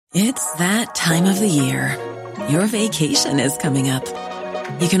It's that time of the year. Your vacation is coming up.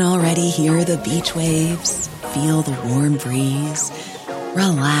 You can already hear the beach waves, feel the warm breeze,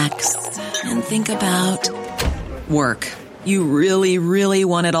 relax, and think about work. You really, really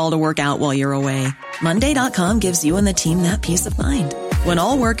want it all to work out while you're away. Monday.com gives you and the team that peace of mind. When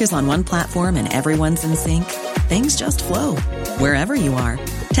all work is on one platform and everyone's in sync, things just flow. Wherever you are,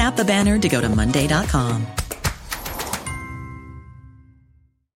 tap the banner to go to Monday.com.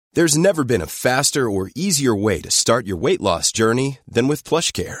 There's never been a faster or easier way to start your weight loss journey than with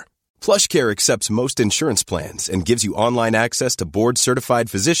PlushCare. PlushCare accepts most insurance plans and gives you online access to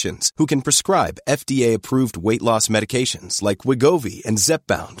board-certified physicians who can prescribe FDA-approved weight loss medications like Wegovy and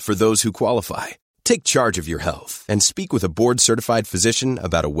Zepbound for those who qualify. Take charge of your health and speak with a board-certified physician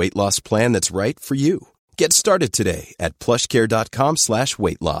about a weight loss plan that's right for you. Get started today at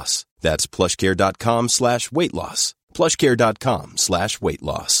plushcare.com/weight loss. That's plushcare.com/weight loss. plushcare.com/weight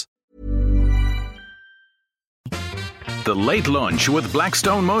loss. The Late Lunch with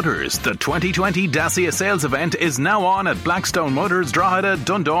Blackstone Motors. The 2020 Dacia sales event is now on at Blackstone Motors, Drogheda,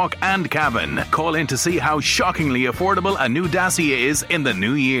 Dundalk and Cavan. Call in to see how shockingly affordable a new Dacia is in the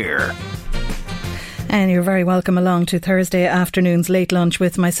new year. And you're very welcome along to Thursday afternoon's Late Lunch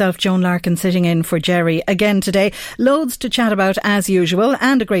with myself, Joan Larkin, sitting in for Jerry again today. Loads to chat about as usual,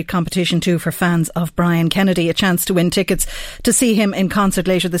 and a great competition too for fans of Brian Kennedy. A chance to win tickets to see him in concert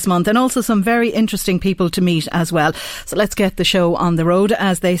later this month, and also some very interesting people to meet as well. So let's get the show on the road,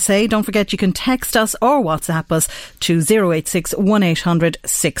 as they say. Don't forget you can text us or WhatsApp us to 086 1800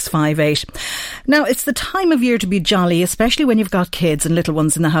 658. Now, it's the time of year to be jolly, especially when you've got kids and little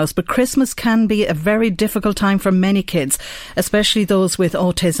ones in the house, but Christmas can be a very difficult time for many kids, especially those with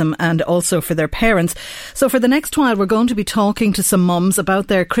autism, and also for their parents. So for the next while, we're going to be talking to some mums about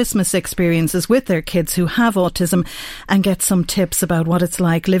their Christmas experiences with their kids who have autism, and get some tips about what it's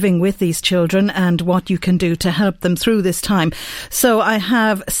like living with these children and what you can do to help them through this time. So I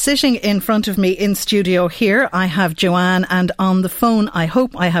have sitting in front of me in studio here, I have Joanne, and on the phone I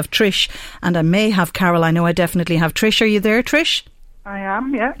hope I have Trish, and I may have Carol. I know I definitely have Trish. Are you there, Trish? I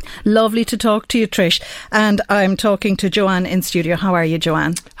am, yeah. Lovely to talk to you, Trish. And I'm talking to Joanne in studio. How are you,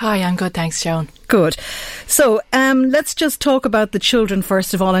 Joanne? Hi, I'm good, thanks, Joan. Good. So let's just talk about the children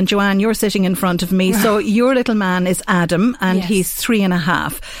first of all. And Joanne, you're sitting in front of me. So your little man is Adam, and yes, he's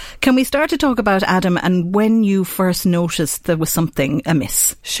 3.5. Can we start to talk about Adam and when you first noticed there was something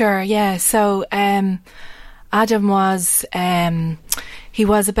amiss? Sure, yeah. So Adam was... he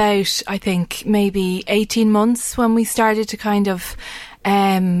was about, I think, maybe 18 months when we started to kind of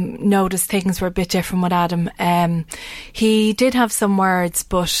notice things were a bit different with Adam. He did have some words,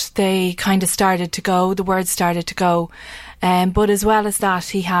 but they kind of started to go. The words started to go. But as well as that,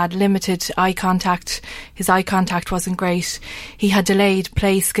 he had limited eye contact. His eye contact wasn't great. He had delayed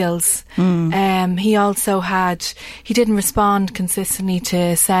play skills. He also he didn't respond consistently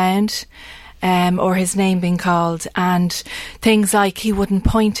to sound. Or his name being called, and things like he wouldn't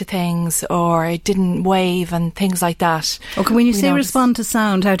point to things or didn't wave and things like that. Okay, when you say respond to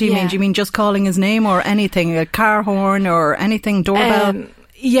sound, how do you mean? Do you mean just calling his name or anything, a car horn or anything, doorbell?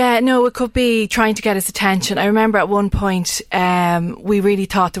 Yeah, no, it could be trying to get his attention. I remember at one point we really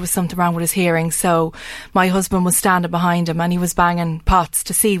thought there was something wrong with his hearing, so my husband was standing behind him and he was banging pots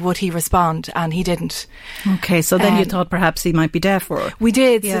to see would he respond, and he didn't. Okay, so then you thought perhaps he might be deaf, or... We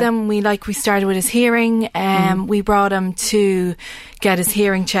did, so then we started with his hearing. We brought him to get his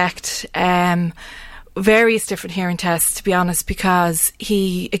hearing checked. Various different hearing tests, to be honest, because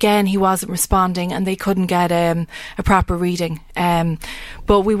he wasn't responding and they couldn't get a proper reading.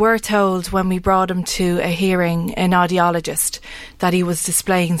 But we were told when we brought him to an audiologist, that he was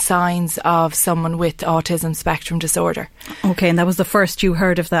displaying signs of someone with autism spectrum disorder. Okay, and that was the first you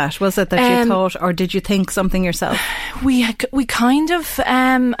heard of that, was it, that you thought, or did you think something yourself? We kind of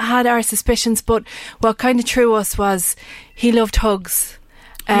had our suspicions, but what kind of threw us was he loved hugs.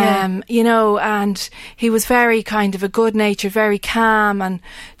 And he was very kind of a good-natured, very calm, and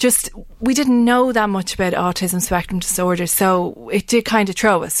just, we didn't know that much about autism spectrum disorder, so it did kind of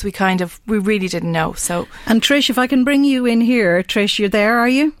throw us. We really didn't know. So. And Trish, if I can bring you in here. Trish, you're there, are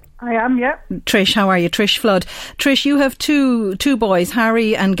you? I am, yeah. Trish, how are you? Trish Flood. Trish, you have two boys,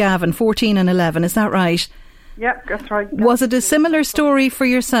 Harry and Gavin, 14 and 11, is that right? Yeah, that's right. Yeah. Was it a similar story for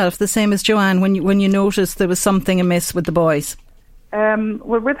yourself, the same as Joanne, when you noticed there was something amiss with the boys?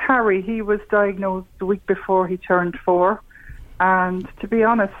 Well, with Harry, he was diagnosed the week before he turned 4, and to be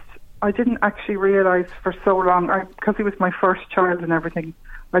honest, I didn't actually realise for so long, because he was my first child and everything,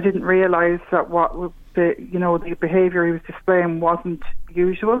 I didn't realise that the behaviour he was displaying wasn't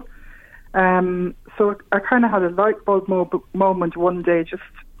usual. So I kind of had a light bulb moment one day, just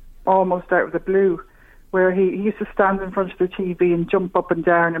almost out of the blue, where he used to stand in front of the TV and jump up and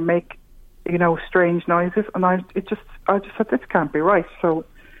down and make, strange noises. And I just thought, this can't be right. So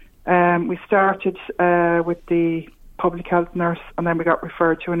we started with the public health nurse, and then we got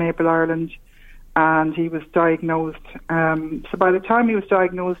referred to Enable Ireland, and he was diagnosed. So by the time he was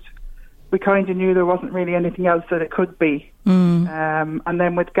diagnosed, we kind of knew there wasn't really anything else that it could be. And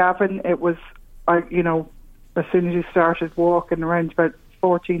then with Gavin, it was, as soon as he started walking around about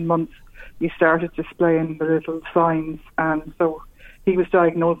 14 months, he started displaying the little signs. And so he was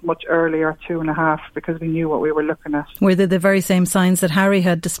diagnosed much earlier, 2.5, because we knew what we were looking at. Were they the very same signs that Harry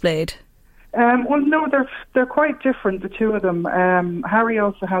had displayed? Well, no, they're quite different, the two of them. Harry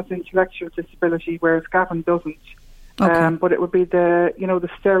also has intellectual disability, whereas Gavin doesn't. Okay. But it would be the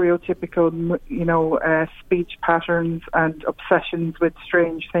stereotypical, speech patterns and obsessions with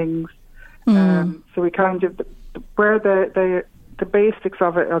strange things. So we kind of, where the basics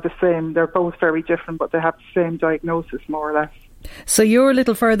of it are the same. They're both very different, but they have the same diagnosis, more or less. So you're a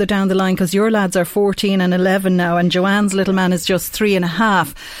little further down the line, because your lads are 14 and 11 now, and Joanne's little man is just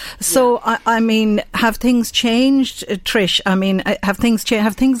 3.5. So, yeah. I mean, have things changed, Trish? I mean, have things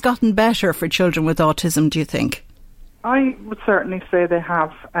gotten better for children with autism, do you think? I would certainly say they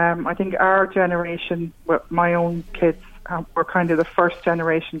have. I think our generation, with my own kids, were kind of the first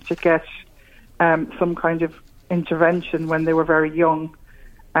generation to get some kind of intervention when they were very young.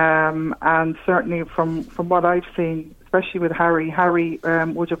 And certainly from what I've seen, especially with Harry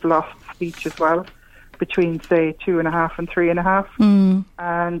would have lost speech as well between, say, 2.5 and 3.5.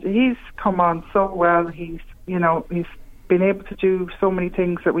 And he's come on so well. He's been able to do so many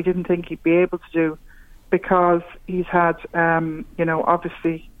things that we didn't think he'd be able to do, because he's had,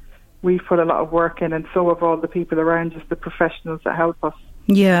 obviously we've put a lot of work in, and so have all the people around us, the professionals that help us.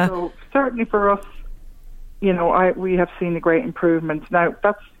 Yeah. So certainly for us, we have seen a great improvement. Now,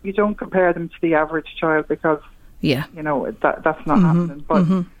 you don't compare them to the average child, because, that's not happening. But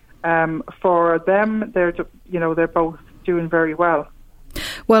for them, they're both doing very well.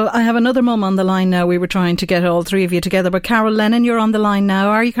 Well, I have another mum on the line now. We were trying to get all three of you together, but Carol Lennon, you're on the line now.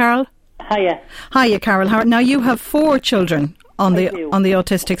 Are you, Carol? Hiya, Carol. Now, you have 4 children on the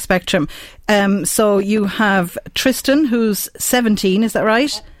autistic spectrum. So you have Tristan, who's 17, is that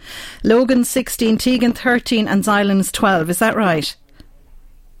right? Logan, 16, Tegan, 13, and Zylan's 12, is that right?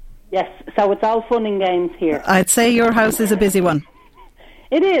 Yes, so it's all fun and games here. I'd say your house is a busy one.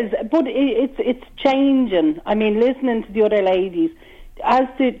 It is, but it's changing. I mean, listening to the other ladies, as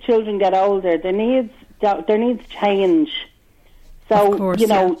the children get older, their needs change. So, course,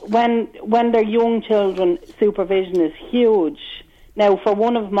 when they're young children, supervision is huge. Now, for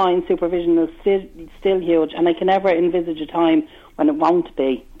one of mine, supervision is still huge, and I can never envisage a time when it won't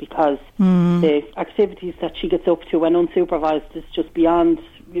be, because the activities that she gets up to when unsupervised is just beyond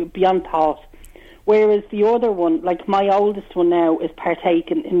thought. Whereas the other one, like my oldest one now, is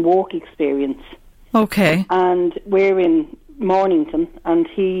partaking in work experience. Okay. And we're in Mornington, and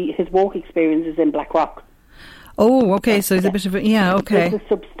his work experience is in Blackrock. Oh, okay, so it's a bit of okay. There's a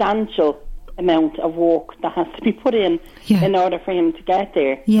substantial amount of work that has to be put in order for him to get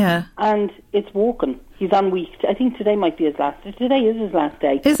there. Yeah. And it's working. He's on week, I think today might be his last day. Today is his last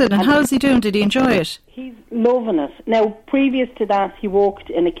day. Is it? And how's he doing? Did he enjoy it? He's loving it. Now, previous to that, he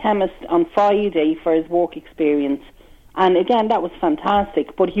worked in a chemist on Friday for his work experience. And again, that was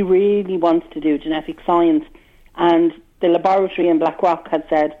fantastic. But he really wants to do genetic science. And the laboratory in Blackrock had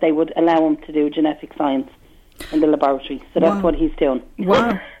said they would allow him to do genetic science in the laboratory. So that's what he's doing.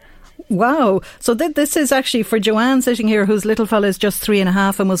 Wow. So this is actually for Joanne sitting here, whose little fella is just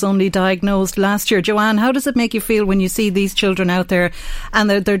 3.5 and was only diagnosed last year. Joanne, how does it make you feel when you see these children out there and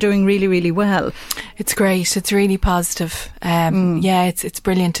they're doing really, really well? It's great. It's really positive. Yeah, it's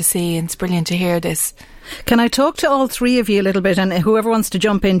brilliant to see, and it's brilliant to hear this. Can I talk to all three of you a little bit, and whoever wants to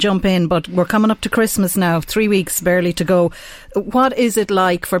jump in, but we're coming up to Christmas now, 3 weeks barely to go. What is it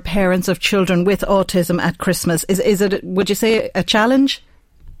like for parents of children with autism at Christmas? Is it, would you say, a challenge?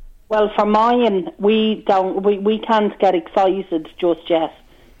 Well, for mine, we can't get excited just yet.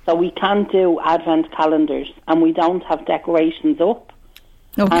 So we can't do advent calendars, and we don't have decorations up.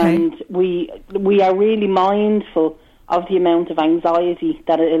 Okay. And we are really mindful of the amount of anxiety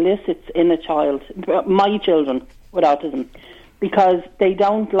that it elicits in a child, my children with autism, because they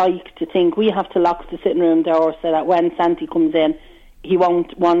don't like to think. We have to lock the sitting room door so that when Santi comes in, he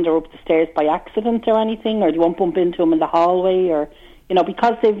won't wander up the stairs by accident or anything, or you won't bump into him in the hallway, or, you know,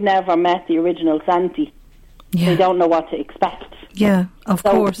 because they've never met the original Santi, they don't know what to expect. Yeah, of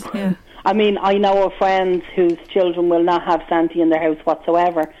course, yeah. I mean, I know of friends whose children will not have Santi in their house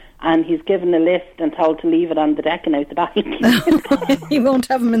whatsoever, and he's given a lift and told to leave it on the deck and out the back. He won't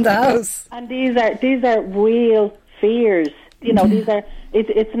have him in the house. And these are real fears. You know, these are.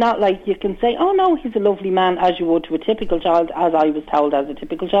 It's not like you can say, "Oh no, he's a lovely man," as you would to a typical child, as I was told as a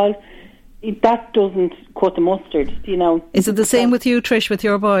typical child. That doesn't cut the mustard. You know. Is it the same with you, Trish, with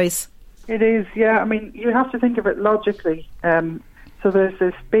your boys? It is, yeah. I mean, you have to think of it logically. So there's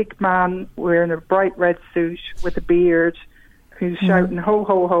this big man wearing a bright red suit with a beard who's shouting, ho,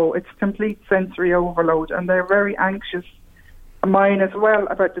 ho, ho. It's complete sensory overload, and they're very anxious, mine as well,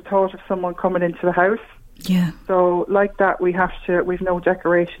 about the thought of someone coming into the house. Yeah. So like that, we've no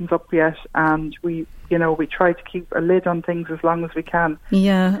decorations up yet, and we try to keep a lid on things as long as we can.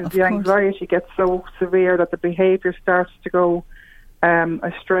 Yeah, because the anxiety gets so severe that the behaviour starts to go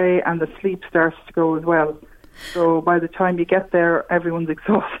astray, and the sleep starts to go as well. So by the time you get there, everyone's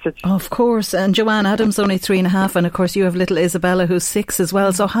exhausted. Of course. And Joanne, Adam's only 3.5, and of course you have little Isabella who's 6 as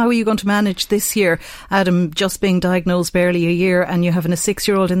well. So how are you going to manage this year? Adam just being diagnosed barely a year, and you having a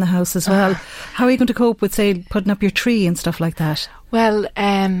 6-year-old in the house as well. How are you going to cope with, say, putting up your tree and stuff like that? Well,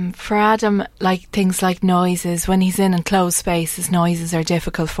 for Adam, like things like noises, when he's in enclosed spaces, noises are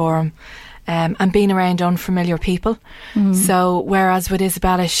difficult for him. And being around unfamiliar people. So whereas with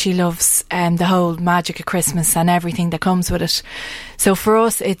Isabella, she loves the whole magic of Christmas and everything that comes with it. So for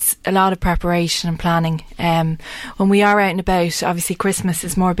us, it's a lot of preparation and planning. When we are out and about, obviously Christmas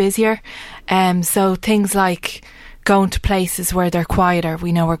is more busier. So things like going to places where they're quieter,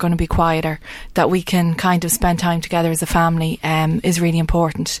 we know we're going to be quieter, that we can kind of spend time together as a family is really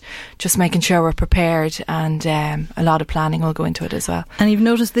important. Just making sure we're prepared, and a lot of planning will go into it as well. And you've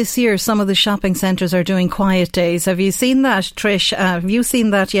noticed this year some of the shopping centres are doing quiet days. Have you seen that, Trish? Have you seen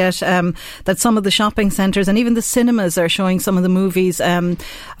that yet? That some of the shopping centres and even the cinemas are showing some of the movies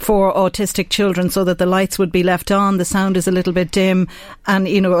for autistic children, so that the lights would be left on, the sound is a little bit dim, and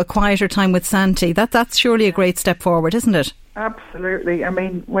a quieter time with Santi. That's surely a great step forward, isn't it? Absolutely. I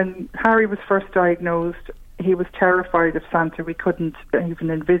mean, when Harry was first diagnosed, he was terrified of Santa. We couldn't even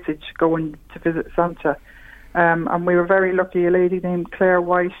envisage going to visit Santa. And we were very lucky. A lady named Claire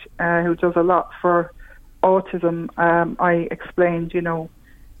White, who does a lot for autism, I explained,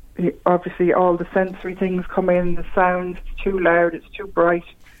 obviously all the sensory things come in, the sound, it's too loud, it's too bright.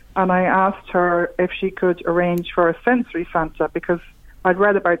 And I asked her if she could arrange for a sensory Santa, because I'd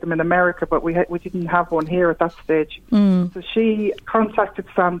read about them in America, but we didn't have one here at that stage. So she contacted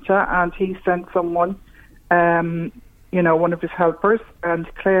Santa, and he sent someone, one of his helpers, and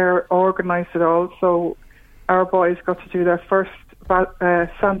Claire organised it all. So our boys got to do their first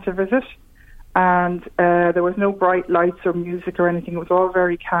Santa visit, and there was no bright lights or music or anything. It was all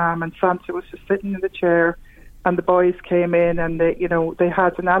very calm, and Santa was just sitting in the chair, and the boys came in, and they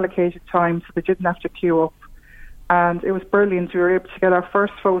had an allocated time, so they didn't have to queue up. And it was brilliant. We were able to get our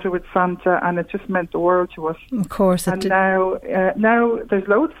first photo with Santa, and it just meant the world to us. Of course. And now there's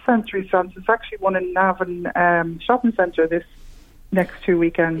loads of sensory Santas. There's actually one in Navan Shopping Centre this next 2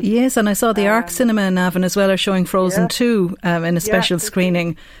 weekends. Yes, and I saw the Arc Cinema in Navan as well are showing Frozen 2 in a special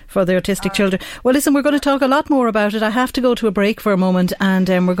screening for the autistic children. Well, listen, we're going to talk a lot more about it. I have to go to a break for a moment, and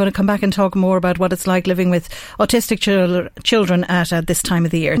we're going to come back and talk more about what it's like living with autistic children at this time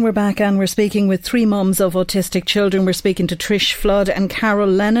of the year. And we're back, and we're speaking with 3 mums of autistic children. We're speaking to Trish Flood and Carol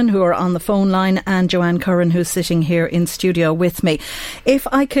Lennon, who are on the phone line, and Joanne Curran, who's sitting here in studio with me. If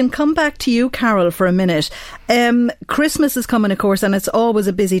I can come back to you, Carol, for a minute. Christmas is coming, of course, and it's always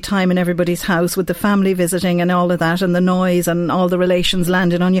a busy time in everybody's house with the family visiting and all of that, and the noise and all the relations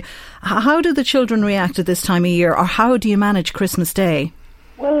landing on you. How do the children react at this time of year, or how do you manage Christmas Day?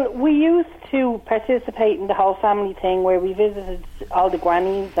 Well, we used to participate in the whole family thing, where we visited all the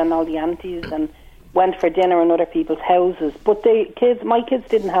grannies and all the aunties and went for dinner in other people's houses. But my kids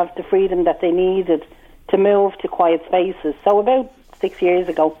didn't have the freedom that they needed to move to quiet spaces. So about 6 years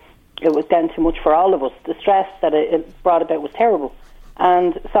ago, it was down too much for all of us. The stress that it brought about was terrible.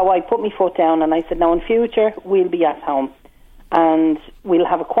 And so I put my foot down, and I said, now in future, we'll be at home. And we'll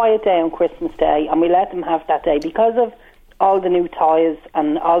have a quiet day on Christmas Day, and we let them have that day because of all the new toys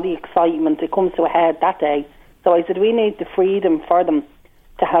and all the excitement that comes to a head that day. So I said, we need the freedom for them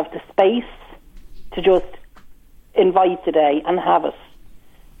to have the space to just invite the day and have it.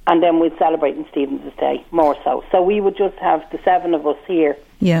 And then we'd celebrate on Stephen's Day, more so. So we would just have the 7 of us here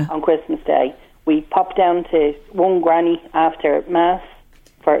on Christmas Day. We pop down to one granny after Mass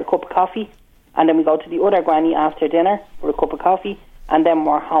for a cup of coffee, and then we go to the other granny after dinner for a cup of coffee, and then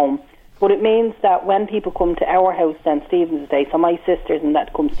we're home. But it means that when people come to our house on Stephen's Day, so my sisters and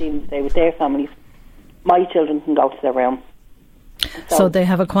that come Stephen's Day with their families, my children can go to their room. So they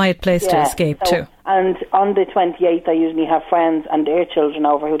have a quiet place to escape to. And on the 28th, I usually have friends and their children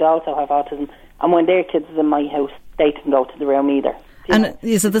over who also have autism. And when their kids are in my house, they can go to the room either. And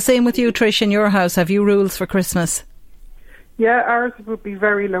is it the same with you, Trish, in your house? Have you rules for Christmas? Yeah, ours would be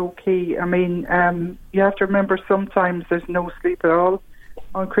very low-key. I mean, you have to remember sometimes there's no sleep at all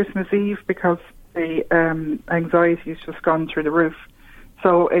on Christmas Eve because the anxiety's just gone through the roof.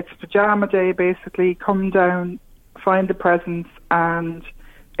 So it's pyjama day, basically. Come down, find the presents, and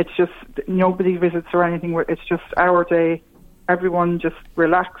it's just nobody visits or anything. It's just our day. Everyone just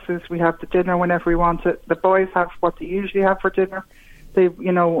relaxes. We have the dinner whenever we want it. The boys have what they usually have for dinner. They,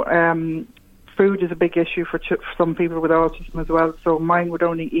 food is a big issue for some people with autism as well. So mine would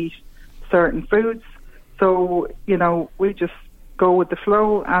only eat certain foods. So, we just go with the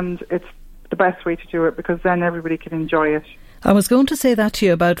flow, and it's the best way to do it because then everybody can enjoy it. I was going to say that to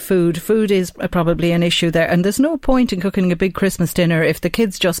you about food. Food is probably an issue there, and there's no point in cooking a big Christmas dinner if the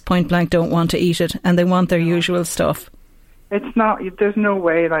kids just point blank don't want to eat it and they want their usual stuff. It's not, there's no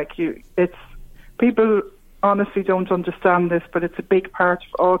way, it's, people honestly don't understand this, but it's a big part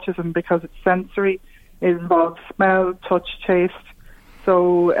of autism because it's sensory. It involves smell, touch, taste.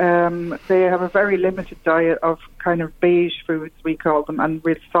 So they have a very limited diet of kind of beige foods, we call them, and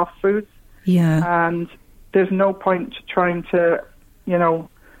real soft foods. Yeah. And there's no point trying to,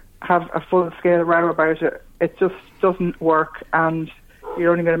 have a full-scale row about it. It just doesn't work, and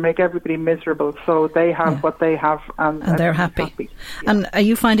you're only going to make everybody miserable. So they have what they have, and they're happy. Yeah. And are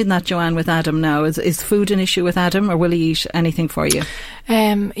you finding that, Joanne, with Adam now? Is food an issue with Adam, or will he eat anything for you?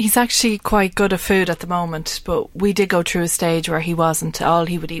 He's actually quite good at food at the moment, but we did go through a stage where he wasn't. All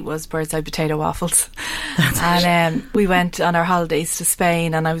he would eat was bird's eye potato waffles. And we went on our holidays to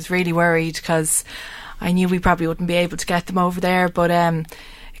Spain, and I was really worried because I knew we probably wouldn't be able to get them over there, but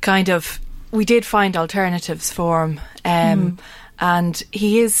we did find alternatives for him. And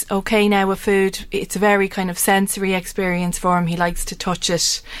he is okay now with food. It's a very kind of sensory experience for him. He likes to touch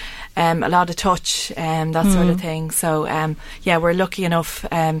it, a lot of touch, that sort of thing. So, we're lucky enough.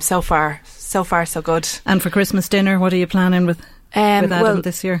 So far, so good. And for Christmas dinner, what are you planning with Adam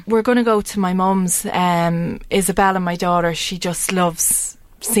this year? We're going to go to my mum's. Isabella, my daughter, she just loves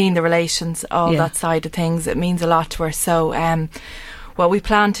seeing the relations, that side of things. It means a lot to her. So, what we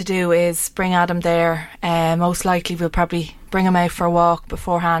plan to do is bring Adam there. Most likely we'll probably bring him out for a walk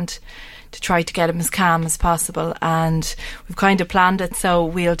beforehand to try to get him as calm as possible, and we've kind of planned it so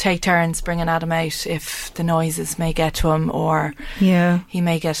we'll take turns bringing Adam out if the noises may get to him, or he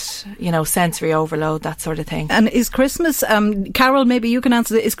may get sensory overload, that sort of thing. And is Christmas, Carol, maybe you can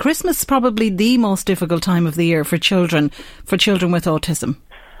answer this, is Christmas probably the most difficult time of the year for children with autism?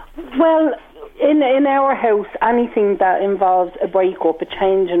 Well, in our house, anything that involves a break-up, a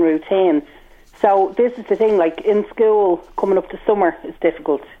change in routine. So this is the thing, like in school, coming up to summer is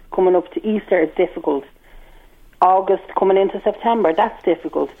difficult. Coming up to Easter is difficult. August coming into September, that's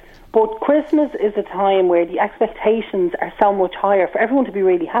difficult. But Christmas is a time where the expectations are so much higher for everyone to be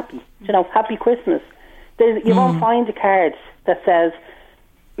really happy. Happy Christmas. You won't find a card that says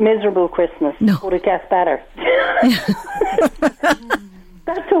miserable Christmas, but it gets better.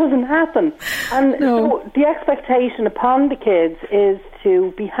 That doesn't happen. And so the expectation upon the kids is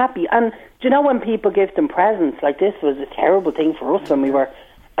to be happy. And do you know when people give them presents, like this was a terrible thing for us when we were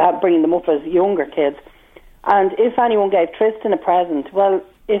bringing them up as younger kids. And if anyone gave Tristan a present, well,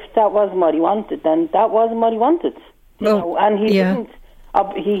 if that wasn't what he wanted, then that wasn't what he wanted. And he didn't.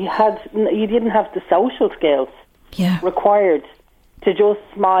 He didn't have the social skills required to just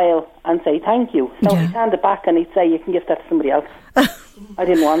smile and say thank you. So he'd hand it back and he'd say, you can give that to somebody else. I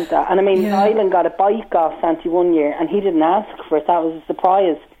didn't want that. And I mean, Nylan got a bike off Santi one year and he didn't ask for it. That was a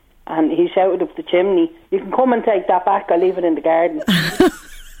surprise. And he shouted up the chimney, you can come and take that back, I'll leave it in the garden.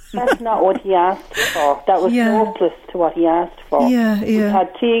 That's not what he asked for. That was surplus to what he asked for. We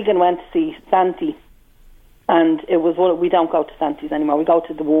had Tegan went to see Santi, and it was we don't go to Santi's anymore. We go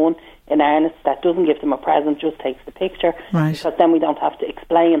to the one in Ernest that doesn't give them a present, just takes the picture, because then we don't have to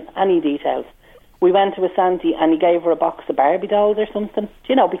explain any details. We went to a Santi and he gave her a box of Barbie dolls or something,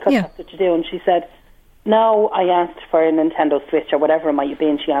 because that's what you do. And she said, no, I asked for a Nintendo Switch or whatever it might have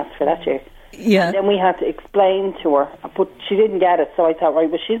been she asked for that year. And then we had to explain to her, but she didn't get it. So I thought, right,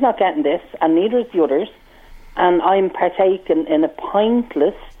 well, she's not getting this, and neither is the others. And I'm partaking in a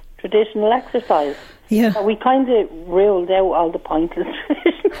pointless traditional exercise. Yeah. So we kind of ruled out all the pointless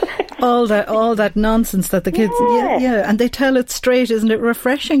all that nonsense that the kids, yeah, and they tell it straight. Isn't it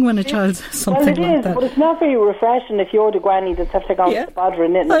refreshing when a child says something like that? But it's not very refreshing if you're the granny that's have to go to the bother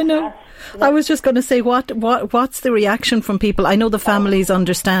and knitting. I know. I was just going to say, what's the reaction from people? I know the families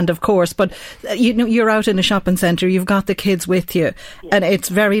understand, of course, but you're out in a shopping centre, you've got the kids with you, and it's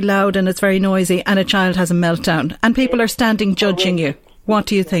very loud and it's very noisy, and a child has a meltdown, and people are standing judging you. What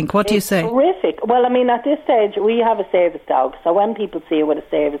do you think? What do you say? Horrific. Well, I mean, at this stage, we have a service dog, so when people see you with a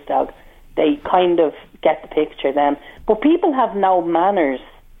service dog, they kind of get the picture then. But people have no manners,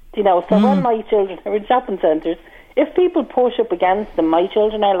 you know, so when my children are in shopping centres, if people push up against them, my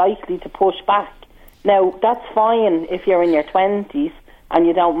children are likely to push back. Now, that's fine if you're in your 20s and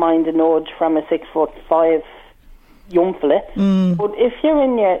you don't mind a nudge from a 6'5" young fella. But if you're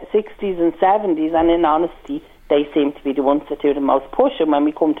in your 60s and 70s, and in honesty, they seem to be the ones that do the most pushing when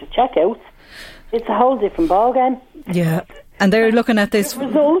we come to checkouts, it's a whole different ballgame. Yeah, and they're looking at this. The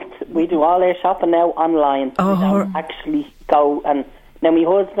result, we do all our shopping now online. We don't actually go and... Now, my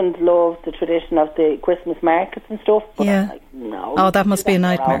husband loves the tradition of the Christmas markets and stuff, but I'm like, no. Oh, that must be a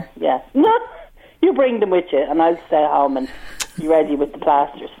nightmare. Yeah. No, you bring them with you, and I'll stay home and be ready with the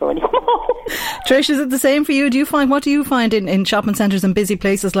plasters for when you come home. Trish, is it the same for you? What do you find in shopping centres and busy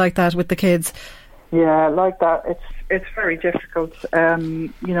places like that with the kids? Yeah, like that. It's very difficult.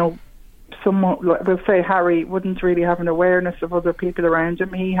 You know, someone, we'll say Harry wouldn't really have an awareness of other people around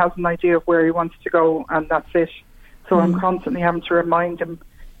him. He has an idea of where he wants to go, and that's it. So I'm constantly having to remind him,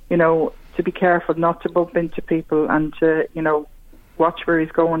 you know, to be careful not to bump into people and to, you know, watch where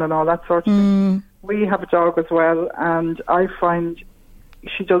he's going and all that sort of thing. We have a dog as well, and I find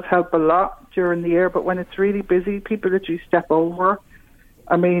she does help a lot during the year, but when it's really busy, people literally step over her.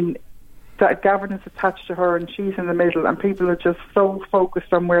 I mean, that Gavin is attached to her and she's in the middle, and people are just so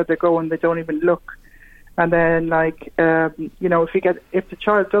focused on where they're going, they don't even look. And then, like, you know, if the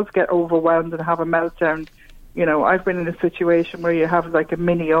child does get overwhelmed and have a meltdown, you know, I've been in a situation where you have like a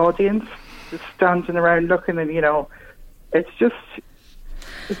mini audience just standing around looking, and, you know, it's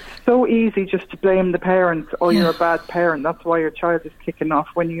so easy just to blame the parent. Oh, you're a bad parent, that's why your child is kicking off,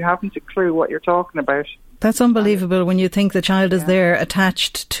 when you haven't a clue what you're talking about. That's unbelievable when you think the child is there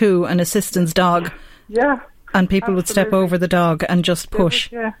attached to an assistance dog. Yeah. And people would step over the dog and just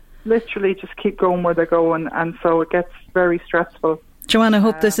push. Yeah, literally just keep going where they're going, and so it gets very stressful. Joanne, I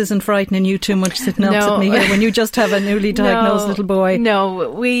hope this isn't frightening you too much sitting opposite me here when you just have a newly diagnosed little boy.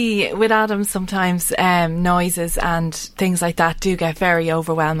 No, with Adam sometimes noises and things like that do get very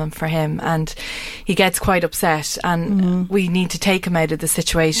overwhelming for him, and he gets quite upset, and we need to take him out of the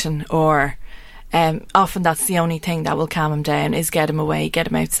situation, or often that's the only thing that will calm him down, is get him away, get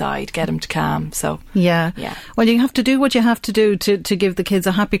him outside, get him to calm. So yeah. Well, you have to do what you have to do to give the kids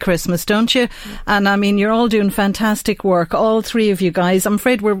a happy Christmas, don't you? And I mean, you're all doing fantastic work, all three of you guys. I'm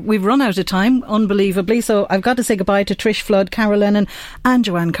afraid we've run out of time, unbelievably, so I've got to say goodbye to Trish Flood, Carol Lennon and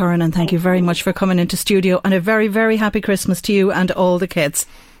Joanne Curran, and thank you very much for coming into studio, and a very, very happy Christmas to you and all the kids.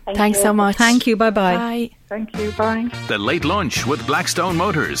 Thanks so much. Thank you. Bye-bye. Bye. Thank you. Bye. The Late Lunch with Blackstone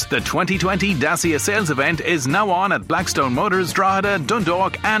Motors. The 2020 Dacia sales event is now on at Blackstone Motors, Drogheda,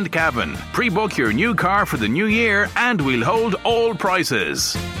 Dundalk and Cavan. Pre-book your new car for the new year and we'll hold all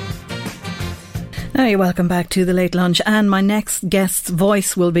prices. Now you're welcome back to the Late Lunch, and my next guest's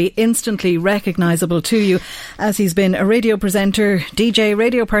voice will be instantly recognisable to you, as he's been a radio presenter, DJ,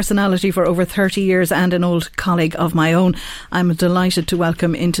 radio personality for over 30 years and an old colleague of my own. I'm delighted to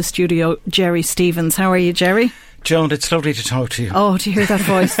welcome into studio Jerry Stevens. How are you, Jerry? Joan, it's lovely to talk to you. Oh, to hear that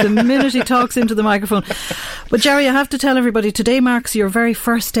voice the minute he talks into the microphone. But Jerry, I have to tell everybody, today marks your very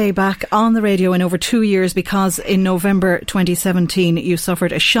first day back on the radio in over 2 years, because in November 2017 you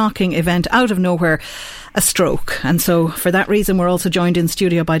suffered a shocking event out of nowhere, a stroke. And so for that reason we're also joined in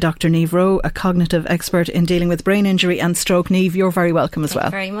studio by Dr. Niamh Rowe, a cognitive expert in dealing with brain injury and stroke. Niamh, you're very welcome as well.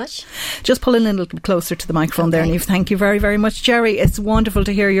 Thank you very much. Just pull in a little closer to the microphone there, Niamh. Thank you very, very much. Jerry, it's wonderful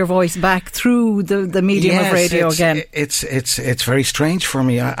to hear your voice back through the medium of radio again. It's very strange for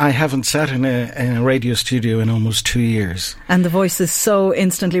me. I haven't sat in a radio studio in almost 2 years. And the voice is so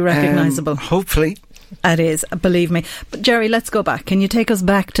instantly recognisable. Hopefully. It is, believe me. But Jerry, let's go back. Can you take us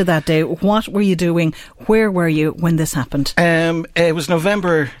back to that day? What were you doing? Where were you when this happened? It was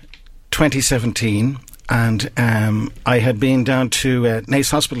November 2017, and I had been down to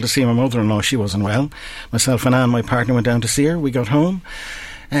Naas Hospital to see my mother-in-law. She wasn't well. Myself and Anne, my partner, went down to see her. We got home.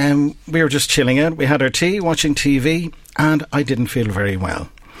 We were just chilling out. We had our tea, watching TV, and I didn't feel very well.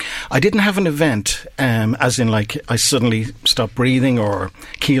 I didn't have an event, as in like I suddenly stopped breathing or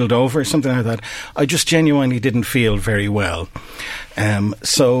keeled over, something like that. I just genuinely didn't feel very well.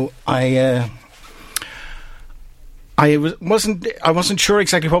 So I wasn't sure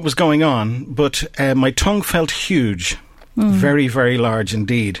exactly what was going on, but my tongue felt huge, very, very large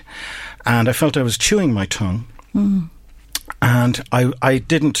indeed. And I felt I was chewing my tongue. And I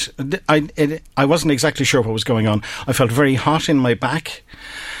wasn't exactly sure what was going on. I felt very hot in my back,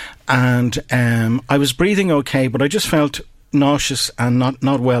 and I was breathing okay, but I just felt nauseous and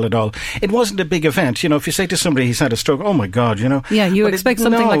not well at all. It wasn't a big event. If you say to somebody he's had a stroke, oh my God, Yeah, you expect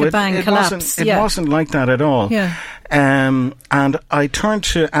something like a bang collapse. It wasn't like that at all. Yeah. And I turned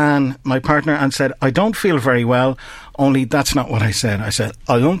to Anne, my partner, and said, I don't feel very well, only that's not what I said. I said,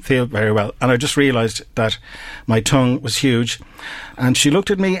 I don't feel very well. And I just realised that my tongue was huge. And she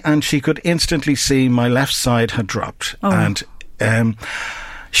looked at me and she could instantly see my left side had dropped. Oh. And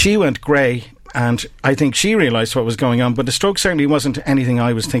she went grey. And I think she realised what was going on, but the stroke certainly wasn't anything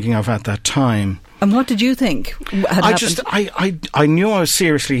I was thinking of at that time. And what did you think had happened? I knew I was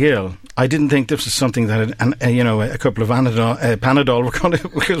seriously ill. I didn't think this was something that a couple of Panadol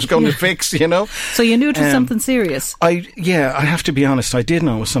was going to fix. So you knew it was something serious. I have to be honest. I did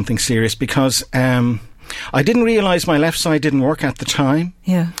know it was something serious because I didn't realise my left side didn't work at the time.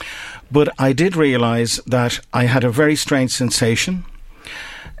 Yeah, but I did realise that I had a very strange sensation.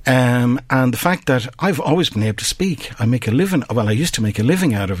 And the fact that I've always been able to speak. I used to make a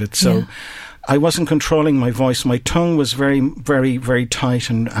living out of it. So I wasn't controlling my voice. My tongue was very, very, very tight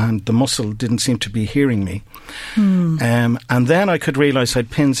and the muscle didn't seem to be hearing me. And then I could realise I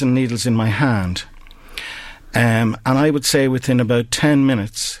had pins and needles in my hand. And I would say within about 10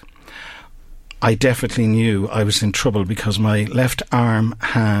 minutes, I definitely knew I was in trouble because my left arm,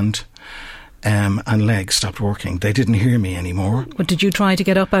 hand, and legs stopped working. They didn't hear me anymore. But did you try to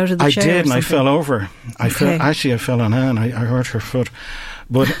get up out of the chair? I did, and I fell over. I fell on Anne. I hurt her foot.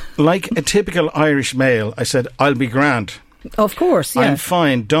 But like a typical Irish male, I said, I'll be grand. Of course, yeah. I'm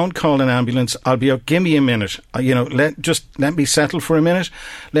fine. Don't call an ambulance. I'll be up. Give me a minute. Let me settle for a minute.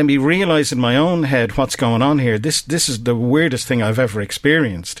 Let me realise in my own head what's going on here. This is the weirdest thing I've ever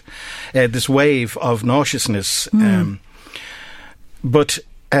experienced. This wave of nauseousness. But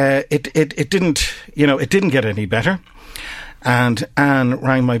it didn't get any better. And Anne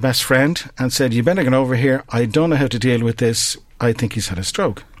rang my best friend and said, you better get over here. I don't know how to deal with this. I think he's had a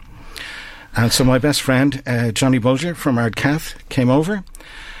stroke. And so my best friend, Johnny Bulger from Ardcath, came over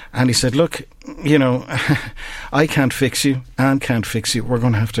and he said, look, I can't fix you. Anne can't fix you. We're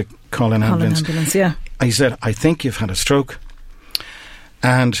going to have to call an ambulance. Yeah. He said, I think you've had a stroke.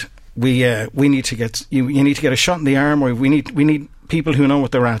 And we need to get, you need to get a shot in the arm, or we need people who know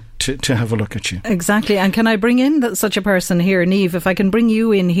what they're at to have a look at you. Exactly. And can I bring in such a person here, Niamh, if I can bring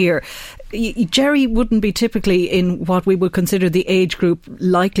you in here? Jerry wouldn't be typically in what we would consider the age group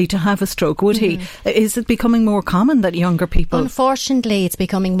likely to have a stroke, would he? Is it becoming more common that younger people... Unfortunately, it's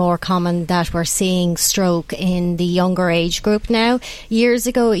becoming more common that we're seeing stroke in the younger age group now. Years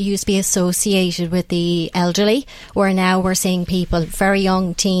ago, it used to be associated with the elderly, where now we're seeing people, very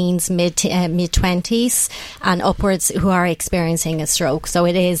young teens, mid-20s and upwards, who are experiencing a stroke. So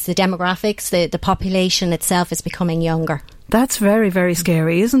it is the demographics, the population itself is becoming younger. That's very, very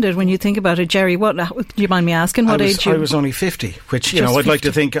scary, isn't it, when you think about it? Jerry, do you mind me asking what age you... I was only 50, which, I'd 50. Like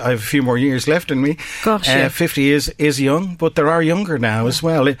to think I have a few more years left in me. Gosh, 50 is young, but there are younger now as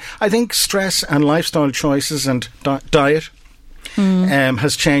well. I think stress and lifestyle choices and diet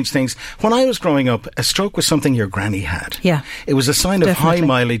has changed things. When I was growing up, a stroke was something your granny had. Yeah. It was a sign of high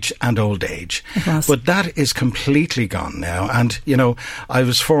mileage and old age. It was. But that is completely gone now. And, I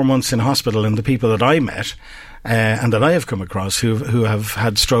was 4 months in hospital, and the people that I met... and that I have come across who have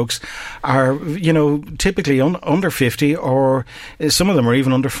had strokes are, typically under 50, or some of them are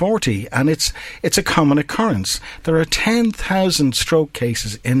even under 40, and it's a common occurrence. There are 10,000 stroke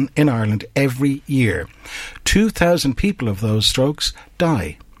cases in Ireland every year. 2,000 people of those strokes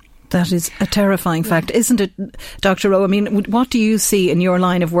die. That is a terrifying fact, isn't it, Dr. Rowe? I mean, what do you see in your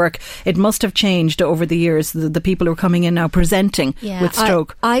line of work? It must have changed over the years, the people who are coming in now presenting with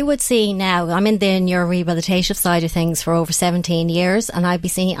stroke. I would see now, I'm in the neurorehabilitative side of things for over 17 years, and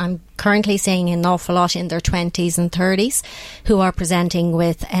I'm currently seeing an awful lot in their 20s and 30s who are presenting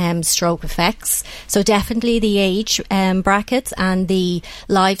with stroke effects. So definitely the age brackets and the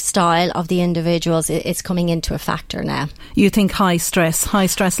lifestyle of the individuals is coming into a factor now. You think high stress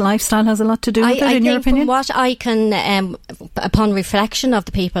lifestyle has a lot to do with it, in your opinion? From what I can, upon reflection of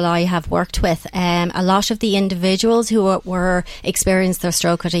the people I have worked with, a lot of the individuals who were experienced their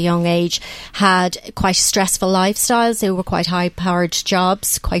stroke at a young age had quite stressful lifestyles. They were quite high-powered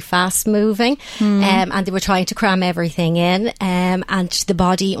jobs, quite fast-moving, and they were trying to cram everything in, and the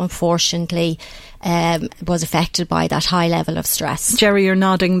body, unfortunately, was affected by that high level of stress. Jerry, you're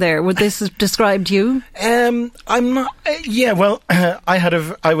nodding there. Would this have described you? I'm not. Yeah, well,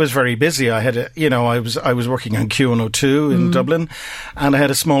 I was very busy. I had I was working on Q102 in Dublin, and I had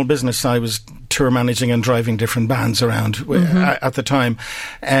a small business. I was tour managing and driving different bands around at the time.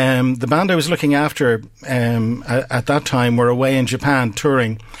 The band I was looking after at that time were away in Japan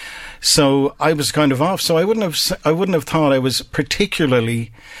touring. So I was kind of off. So I wouldn't have thought I was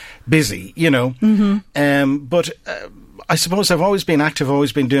particularly busy, but I suppose I've always been active,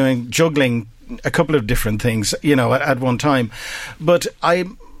 always been juggling a couple of different things, at one time. But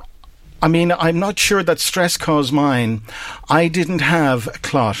I'm not sure that stress caused mine. I didn't have a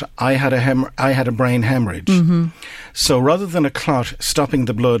clot. I had a brain hemorrhage. So rather than a clot stopping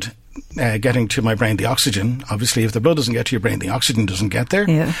the blood getting to my brain, the oxygen, obviously if the blood doesn't get to your brain, the oxygen doesn't get there.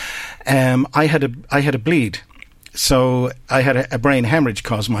 Yeah. I had a bleed. So I had a brain hemorrhage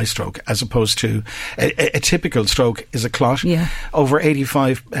cause my stroke, as opposed to a typical stroke is a clot. Yeah. Over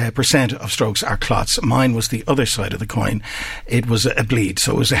 85% of strokes are clots. Mine was the other side of the coin. It was a bleed,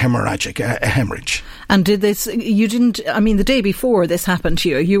 so it was a hemorrhage. And did this, the day before this happened to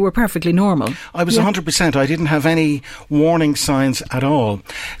you, you were perfectly normal. I was 100%. I didn't have any warning signs at all.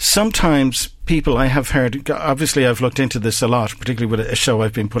 Sometimes people, I have heard, obviously I've looked into this a lot, particularly with a show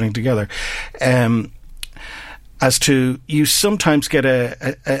I've been putting together, as to you sometimes get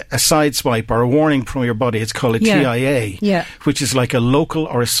a side swipe or a warning from your body. It's called a TIA, which is like a local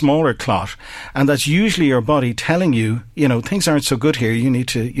or a smaller clot, and that's usually your body telling you, things aren't so good here. You need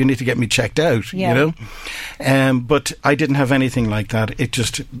to get me checked out. But I didn't have anything like that. It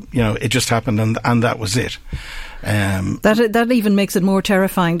just happened, and that was it. That even makes it more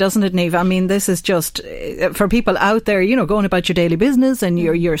terrifying, doesn't it, Niamh? I mean, this is just for people out there, going about your daily business, and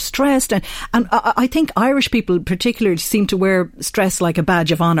you're stressed, and I think Irish people particularly seem to wear stress like a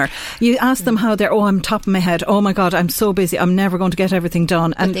badge of honour. You ask them how they're, I'm top of my head, oh my God, I'm so busy, I'm never going to get everything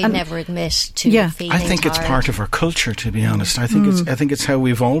done, and they never admit to feeling I think tired. It's part of our culture, to be honest. I think it's how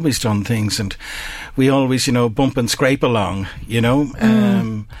we've always done things, and we always bump and scrape along,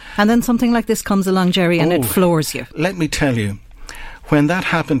 and then something like this comes along, Jerry, and it floors you. Let me tell you, when that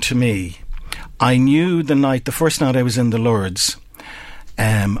happened to me, I knew the first night I was in the Lourdes,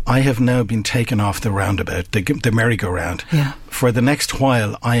 I have now been taken off the roundabout, the merry-go-round. Yeah. For the next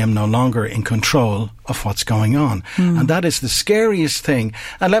while, I am no longer in control of what's going on. And that is the scariest thing.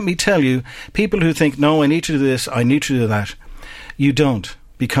 And let me tell you, people who think, no, I need to do this, I need to do that, you don't.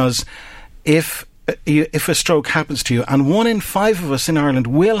 Because if a stroke happens to you, and 1 in 5 of us in Ireland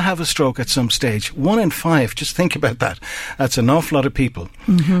will have a stroke at some stage. 1 in 5, just think about that. That's an awful lot of people.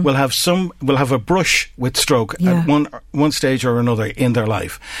 Will have a brush with stroke at one stage or another in their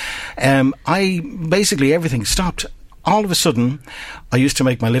life. Everything stopped. All of a sudden, I used to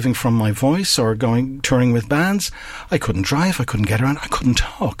make my living from my voice or touring with bands. I couldn't drive, I couldn't get around, I couldn't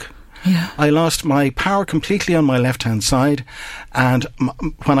talk. Yeah. I lost my power completely on my left-hand side, and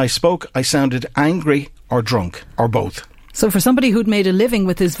when I spoke, I sounded angry or drunk, or both. So for somebody who'd made a living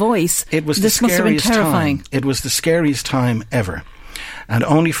with his voice, this must have been terrifying. It was the scariest time ever. And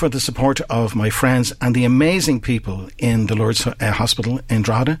only for the support of my friends and the amazing people in the Lourdes Hospital in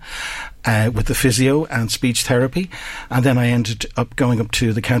Drogheda, with the physio and speech therapy. And then I ended up going up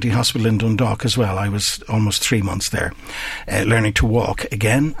to the county hospital in Dundalk as well. I was almost 3 months there, learning to walk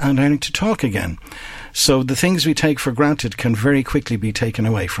again and learning to talk again. So the things we take for granted can very quickly be taken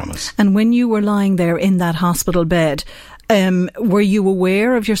away from us. And when you were lying there in that hospital bed, were you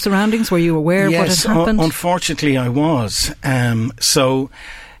aware of your surroundings? Were you aware of what had happened? Yes, unfortunately I was. So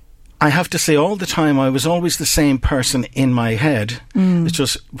I have to say, all the time I was always the same person in my head. It's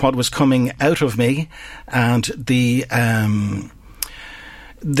just what was coming out of me, and the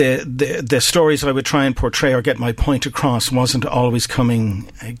stories I would try and portray or get my point across wasn't always coming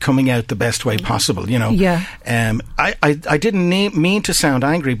out the best way possible, Yeah. I didn't mean to sound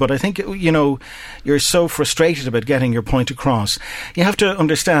angry, but I think, you're so frustrated about getting your point across. You have to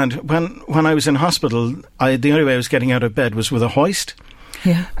understand, when I was in hospital, the only way I was getting out of bed was with a hoist.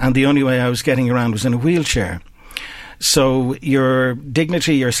 Yeah. And the only way I was getting around was in a wheelchair. So your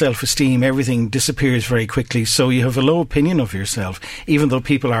dignity, your self-esteem, everything disappears very quickly. So you have a low opinion of yourself, even though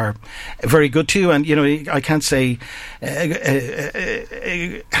people are very good to you. And, you know, I can't say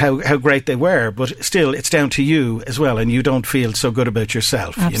how great they were, but still it's down to you as well, and you don't feel so good about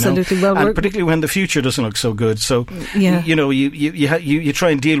yourself. Absolutely. You know? Well, and particularly when the future doesn't look so good. So, you know, you try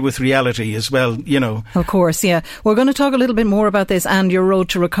and deal with reality as well, you know. Of course, yeah. We're going to talk a little bit more about this and your road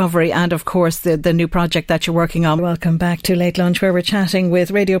to recovery, and of course the new project that you're working on. Welcome back to Late Lunch, where we're chatting with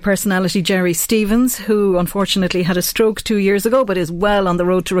radio personality Jerry Stevens, who unfortunately had a stroke 2 years ago but is well on the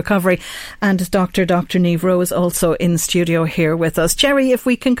road to recovery, and Dr. Niamh Rose also in studio here with us. Jerry, if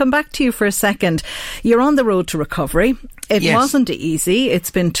we can come back to you for a second. You're on the road to recovery. It wasn't easy.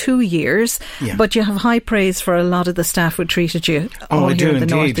 It's been 2 years, but you have high praise for a lot of the staff who treated you all I here do in the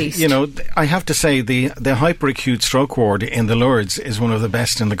indeed. Northeast. You know, I have to say the hyperacute stroke ward in the Lourdes is one of the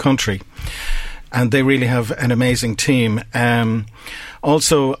best in the country, and they really have an amazing team.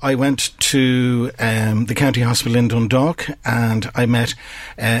 Also, I went to the county hospital in Dundalk, and I met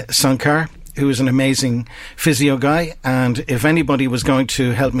Sankar, who is an amazing physio guy, and if anybody was going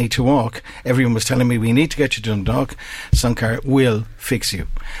to help me to walk, everyone was telling me, we need to get you to Dundalk. Sankar will fix you.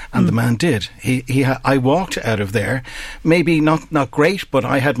 And the man did. I walked out of there, maybe not great, but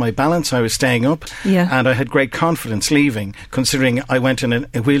I had my balance, I was staying up, and I had great confidence leaving, considering I went in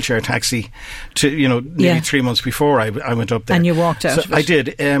a wheelchair taxi to, you know, nearly 3 months before I went up there. And you walked out of it. I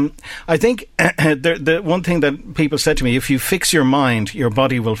did. I think the one thing that people said to me, if you fix your mind, your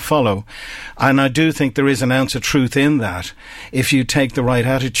body will follow. And I do think there is an ounce of truth in that. If you take the right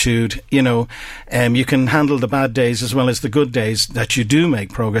attitude, you know, you can handle the bad days as well as the good days, that you do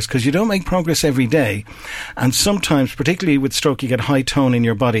make progress, because you don't make progress every day. And sometimes, particularly with stroke, you get high tone in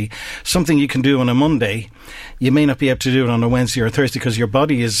your body. Something you can do on a Monday, you may not be able to do it on a Wednesday or Thursday because your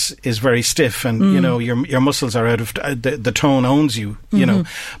body is very stiff, and you know your muscles are out of the tone owns you. You know,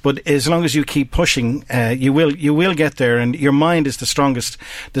 but as long as you keep pushing, you will get there. And your mind is the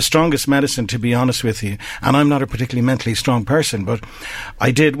strongest medicine, to be honest with you. And I'm not a particularly mentally strong person, but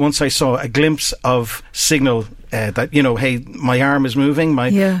I did, once I saw a glimpse of signal that, you know, hey, my arm is moving,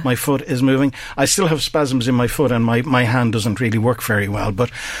 my foot is moving. I still have spasms in my foot, and my hand doesn't really work very well,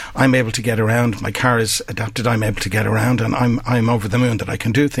 but I'm able to get around. My car is adapted. I'm able to get around, and I'm over the moon that I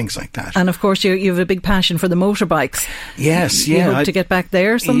can do things like that. And of course, you have a big passion for the motorbikes. Yes, you hope to get back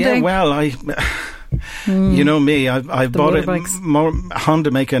there someday. Yeah, well, you know me, I bought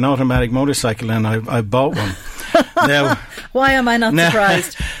Honda make an automatic motorcycle, and I bought one. Now, why am I not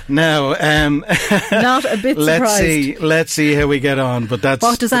surprised? Now, not a bit surprised. Let's see how we get on. But that's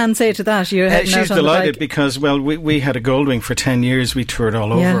what does Anne say to that? She's delighted because, well, we had a Goldwing for 10 years. We toured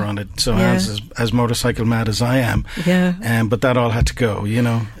all over on it. So Anne's as motorcycle mad as I am. Yeah. But that all had to go, you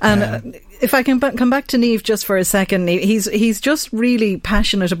know. And if I can come back to Niamh just for a second, he's just really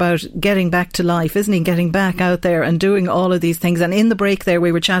passionate about getting back to life, isn't he? Getting back out there and doing all of these things. And in the break there,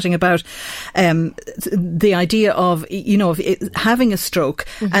 we were chatting about the idea of, you know, having a stroke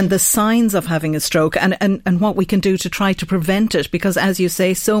and the signs of having a stroke, and what we can do to try to prevent it. Because, as you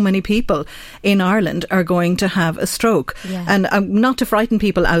say, so many people in Ireland are going to have a stroke. Yeah. And not to frighten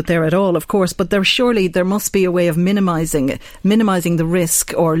people out there at all, of course, but there must be a way of minimising the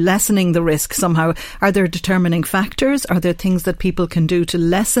risk or lessening the risk somehow. Are there determining factors? Are there things that people can do to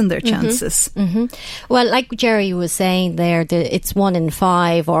lessen their chances? Well, like Jerry was saying there, it's 1 in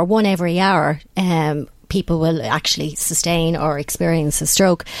 5 or 1 every hour people will actually sustain or experience a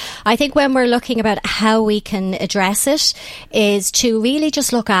stroke. I think when we're looking about how we can address it is to really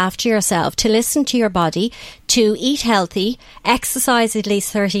just look after yourself, to listen to your body, to eat healthy, exercise at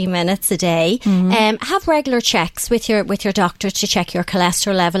least 30 minutes a day, have regular checks with your doctor to check your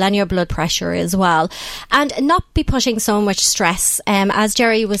cholesterol level and your blood pressure as well, and not be putting so much stress. As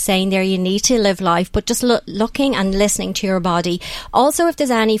Jerry was saying there, you need to live life, but just looking and listening to your body. Also, if there's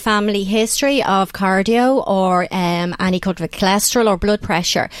any family history of cardio or any kind of cholesterol or blood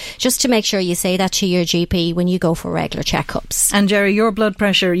pressure, just to make sure you say that to your GP when you go for regular checkups. And Jerry, your blood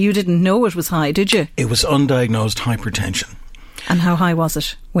pressure, you didn't know it was high, did you? It was undiagnosed hypertension. And how high was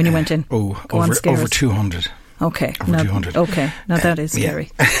it when you went in? Over 200. Okay. Over 200. Okay. Now that is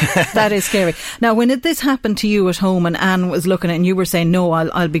scary. That is scary. Now, when this happened to you at home and Anne was looking at it and you were saying, no,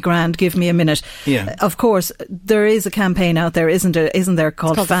 I'll be grand, give me a minute. Yeah. Of course, there is a campaign out there, isn't there,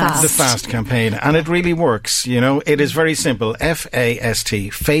 called FAST? The FAST campaign. And it really works, you know. It is very simple.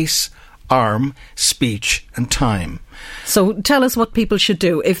 FAST. Face, arm, speech and time. So tell us what people should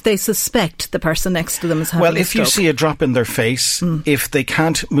do if they suspect the person next to them is having a stroke. Well, if you see a drop in their face, if they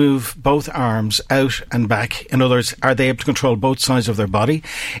can't move both arms out and back, in other words, are they able to control both sides of their body?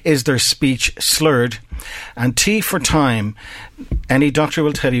 Is their speech slurred? And T for time. Any doctor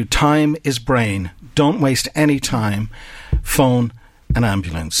will tell you time is brain. Don't waste any time. Phone an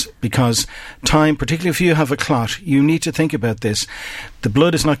ambulance, because time, particularly if you have a clot, you need to think about this. The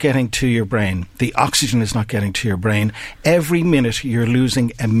blood is not getting to your brain. The oxygen is not getting to your brain. Every minute you're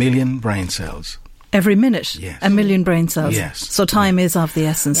losing 1 million brain cells. Every minute? Yes. 1 million brain cells? Yes. So time is of the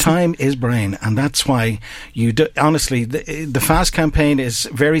essence. Time is brain, and that's why you do, honestly, the FAST campaign is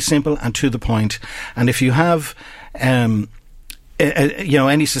very simple and to the point. And if you have any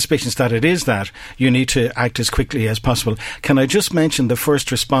suspicions that it is that, you need to act as quickly as possible. Can I just mention the first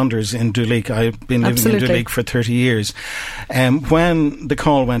responders in Duleek? I've been living in Duleek for 30 years. When the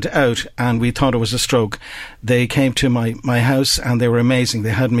call went out and we thought it was a stroke, they came to my house and they were amazing. They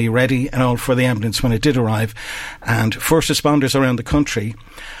had me ready and all for the ambulance when it did arrive. And first responders around the country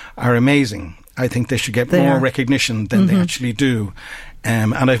are amazing. I think they should get more recognition than they actually do.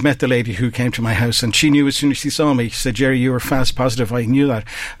 And I've met the lady who came to my house, and she knew as soon as she saw me. She said, "Jerry, you were fast positive." I knew that.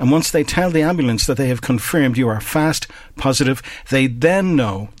 And once they tell the ambulance that they have confirmed you are fast positive, they then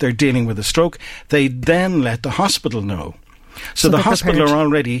know they're dealing with a stroke. They then let the hospital know. So the hospital are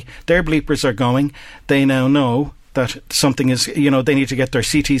already, their bleepers are going. They now know that something is, they need to get their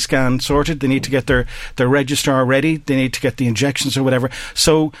CT scan sorted, they need to get their registrar ready, they need to get the injections or whatever.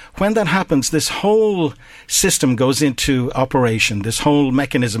 So when that happens, this whole system goes into operation, this whole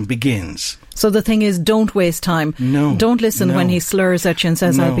mechanism begins. So the thing is, don't waste time. No. Don't listen when he slurs at you and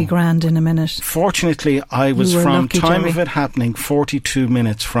says, "I'll be grand in a minute." Fortunately, I was from time of it happening 42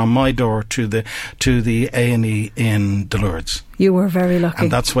 minutes from my door to the A&E in the Lourdes. You were very lucky.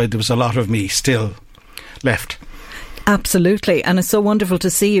 And that's why there was a lot of me still left. Absolutely, and it's so wonderful to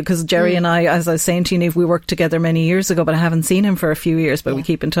see you, because Jerry and I, as I was saying to you, Niamh, we worked together many years ago, but I haven't seen him for a few years, but we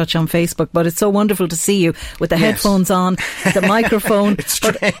keep in touch on Facebook. But it's so wonderful to see you with the headphones on, the microphone. It's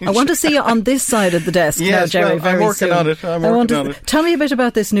strange. But I want to see you on this side of the desk now, Jerry, very soon. I'm working on it. Tell me a bit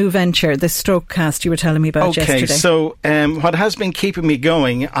about this new venture, this stroke cast you were telling me about yesterday. Okay, so what has been keeping me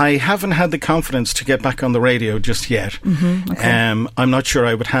going, I haven't had the confidence to get back on the radio just yet. I'm not sure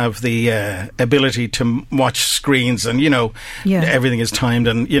I would have the ability to watch screens and, everything is timed,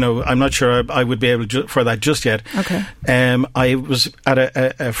 and I'm not sure I would be able to for that just yet. Okay. I was at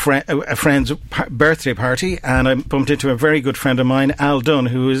a friend's birthday party, and I bumped into a very good friend of mine, Al Dunn,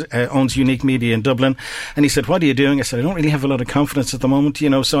 who owns Unique Media in Dublin, and he said, "What are you doing?" I said, "I don't really have a lot of confidence at the moment,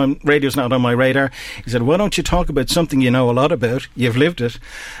 so radio's not on my radar." He said, "Why don't you talk about something you know a lot about? You've lived it."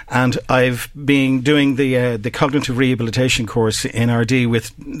 And I've been doing the cognitive rehabilitation course in RD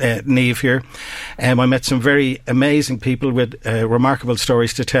with Niamh here. I met some very amazing people with remarkable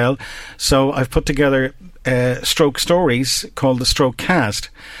stories to tell. So I've put together stroke stories called the Stroke Cast,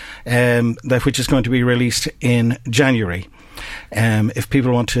 which is going to be released in January. If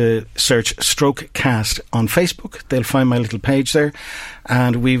people want to search Stroke Cast on Facebook, they'll find my little page there,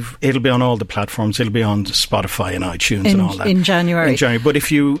 and it'll be on all the platforms. It'll be on Spotify and iTunes and all that in January. But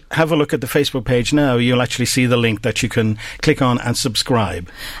if you have a look at the Facebook page now, you'll actually see the link that you can click on and subscribe.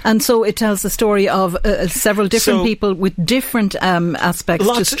 And so it tells the story of several different people with different aspects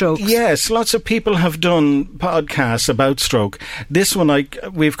to stroke. Yes, lots of people have done podcasts about stroke. This one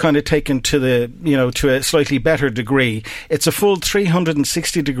we've kind of taken to to a slightly better degree. It's a full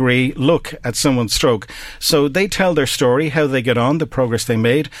 360-degree look at someone's stroke. So they tell their story, how they get on, the progress they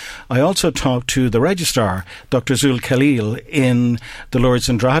made. I also talked to the registrar, Dr. Zul Khalil, in the Lourdes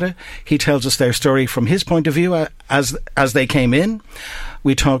and Drogheda. He tells us their story from his point of view as they came in.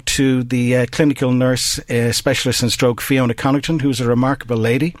 We talked to the clinical nurse specialist in stroke, Fiona Connaughton, who's a remarkable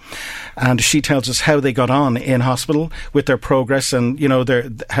lady, and she tells us how they got on in hospital with their progress and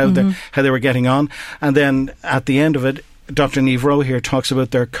how they were getting on. And then at the end of it, Dr. Niamh Rowe here talks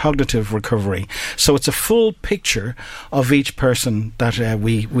about their cognitive recovery. So it's a full picture of each person that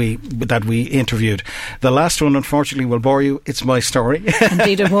we interviewed. The last one, unfortunately, will bore you. It's my story.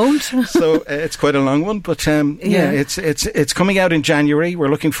 Indeed, it won't. So it's quite a long one, but it's coming out in January. We're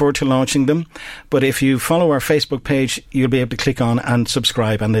looking forward to launching them. But if you follow our Facebook page, you'll be able to click on and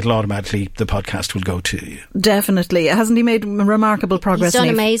subscribe, and the podcast will go to you. Definitely. Hasn't he made remarkable progress? He's done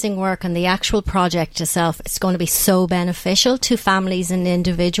amazing work, and the actual project itself, it's going to be so beneficial beneficial to families and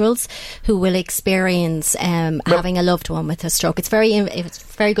individuals who will experience having a loved one with a stroke. It's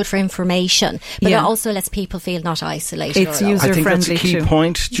very good for information, but it also lets people feel not isolated. It's user-friendly. I think that's a key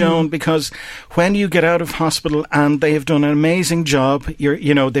point, Joan, because when you get out of hospital and they have done an amazing job,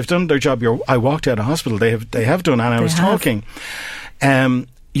 they've done their job. I walked out of hospital. They have done, and I was talking.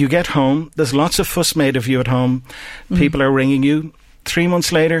 You get home. There's lots of fuss made of you at home. People are ringing you. 3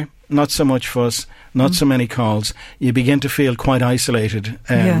 months later, not so much fuss, not so many calls. You begin to feel quite isolated,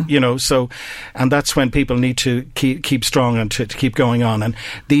 and that's when people need to keep strong and to keep going on. And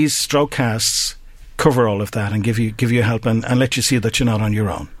these stroke casts cover all of that and give you help and let you see that you're not on your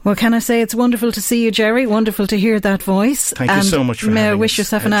own. Well, can I say it's wonderful to see you, Jerry? Wonderful to hear that voice. Thank you so much for having us. May I wish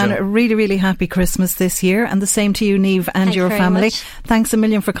yourself and Anne a really, really happy Christmas this year, and the same to you, Niamh, and your family. Thanks a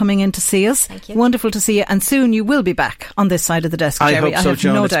million for coming in to see us. Thank you. Wonderful to see you, and soon you will be back on this side of the desk, Jerry. I hope so,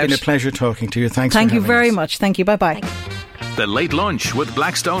 Joan. No it's doubt. been a pleasure talking to you. Thank you very much. Thank you. Bye-bye. The Late Lunch with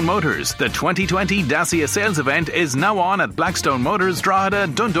Blackstone Motors. The 2020 Dacia sales event is now on at Blackstone Motors, Drogheda,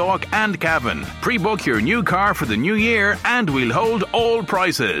 Dundalk and Cavan. Pre-book your new car for the new year and we'll hold all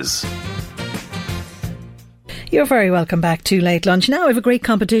prices. You're very welcome back to Late Lunch. Now I have a great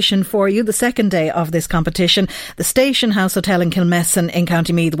competition for you. The second day of this competition, the Station House Hotel in Kilmessan in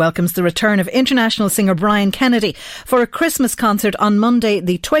County Meath welcomes the return of international singer Brian Kennedy for a Christmas concert on Monday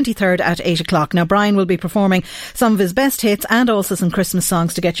the 23rd at 8 o'clock. Now Brian will be performing some of his best hits and also some Christmas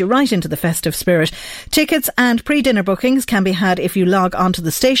songs to get you right into the festive spirit. Tickets and pre-dinner bookings can be had if you log on to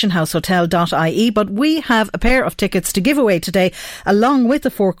the stationhousehotel.ie, but we have a pair of tickets to give away today along with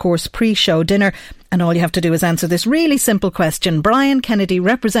the 4-course pre-show dinner. And all you have to do is answer this really simple question. Brian Kennedy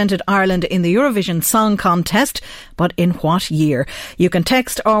represented Ireland in the Eurovision Song Contest, but in what year? You can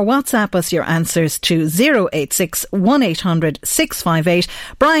text or WhatsApp us your answers to 086 1800 658.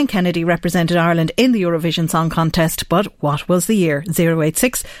 Brian Kennedy represented Ireland in the Eurovision Song Contest, but what was the year?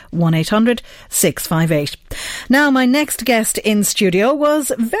 086 1800 658. Now, my next guest in studio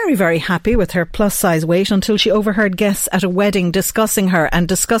was very, very happy with her plus size weight until she overheard guests at a wedding discussing her and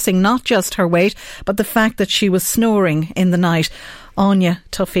discussing not just her weight, but the fact that she was snoring in the night. Anya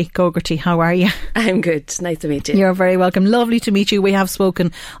Tuffy Gogarty, how are you? I'm good. Nice to meet you. You're very welcome. Lovely to meet you. We have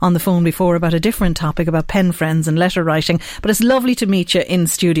spoken on the phone before about a different topic, about pen friends and letter writing, but it's lovely to meet you in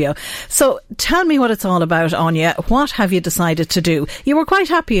studio. So tell me what it's all about, Anya. What have you decided to do? You were quite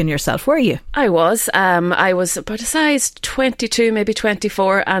happy in yourself, were you? I was. I was about a size 22, maybe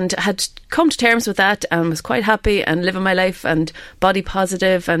 24, and had come to terms with that and was quite happy and living my life and body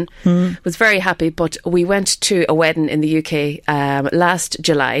positive and was very happy. But we went to a wedding in the UK last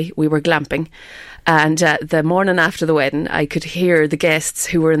July. We were glamping, and the morning after the wedding I could hear the guests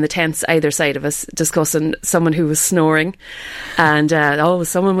who were in the tents either side of us discussing someone who was snoring, and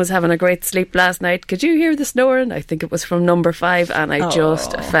someone was having a great sleep last night. Could you hear the snoring? I think it was from number 5, and I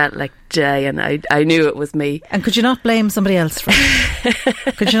just felt like and I knew it was me. And could you not blame somebody else for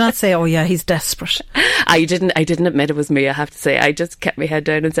it? Could you not say, oh yeah, he's desperate? I didn't admit it was me, I have to say. I just kept my head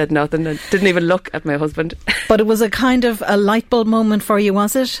down and said nothing and didn't even look at my husband. But it was a kind of a light bulb moment for you,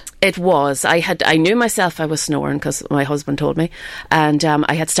 was it? It was. I knew myself I was snoring because my husband told me, and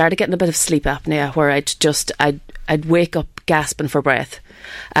I had started getting a bit of sleep apnea where I'd wake up gasping for breath,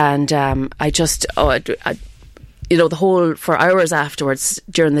 and the whole, for hours afterwards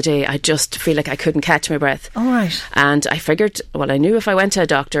during the day, I just feel like I couldn't catch my breath. All right. And I figured, I knew if I went to a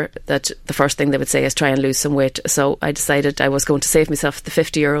doctor that the first thing they would say is try and lose some weight. So I decided I was going to save myself the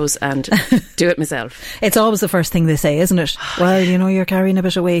 €50 and do it myself. It's always the first thing they say, isn't it? Well, you're carrying a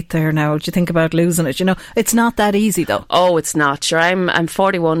bit of weight there now. Do you think about losing it? It's not that easy though. Oh, it's not. Sure, I'm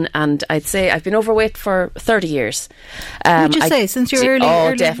 41 and I'd say I've been overweight for 30 years. Would you say since your early?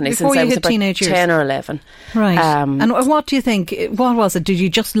 Oh, definitely. Before since you I was hit about teenage years. 10 or 11. Right. And what do you think? What was it? Did you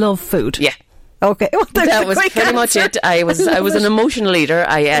just love food? Yeah. Okay. Well, that was pretty much it. I was an emotional eater.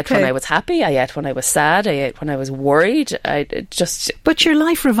 I ate when I was happy. I ate when I was sad. I ate when I was worried. But your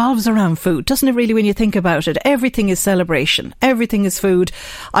life revolves around food, doesn't it really, when you think about it? Everything is celebration. Everything is food.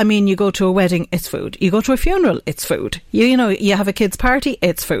 I mean, you go to a wedding, it's food. You go to a funeral, it's food. You have a kid's party,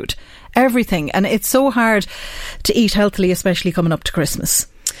 it's food. Everything. And it's so hard to eat healthily, especially coming up to Christmas.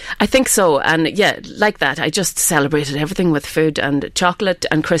 I think so, and yeah, like that, I just celebrated everything with food, and chocolate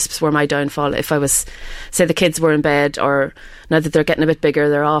and crisps were my downfall. If I was, say the kids were in bed, or now that they're getting a bit bigger,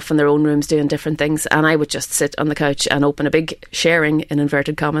 they're off in their own rooms doing different things, and I would just sit on the couch and open a big, sharing in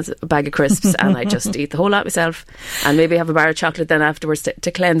inverted commas, a bag of crisps, and I just eat the whole lot myself, and maybe have a bar of chocolate then afterwards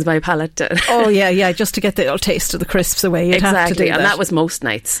to cleanse my palate. Oh yeah, just to get the old taste of the crisps away. You'd exactly, have to do that. And that was most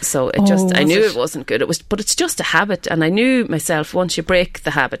nights, so I knew it wasn't good. But it's just a habit, and I knew myself once you break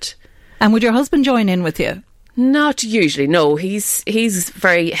the habit. And would your husband join in with you? Not usually, no. He's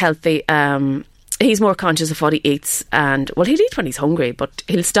very healthy. He's more conscious of what he eats, and well, he'll eat when he's hungry, but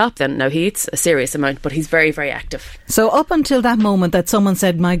he'll stop then. Now, he eats a serious amount, but he's very, very active. So up until that moment that someone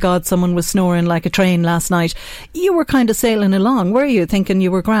said, my God, someone was snoring like a train last night, you were kind of sailing along, were you, thinking you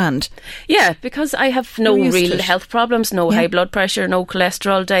were grand? Yeah, because I have no real health problems, no high blood pressure, no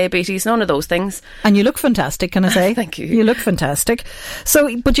cholesterol, diabetes, none of those things. And you look fantastic, can I say? Thank you. You look fantastic.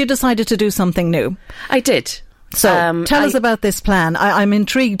 So, but you decided to do something new. I did. So tell us about this plan. I'm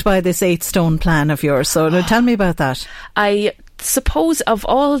intrigued by this 8 stone plan of yours. So tell me about that. I suppose of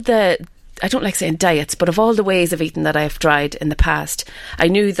all the, I don't like saying diets, but of all the ways of eating that I've tried in the past, I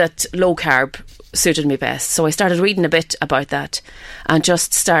knew that low carb suited me best. So I started reading a bit about that and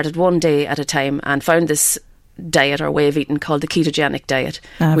just started one day at a time and found this diet or way of eating called the ketogenic diet.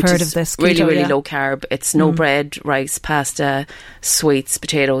 I've heard of this. Keto, really low carb. It's no bread, rice, pasta, sweets,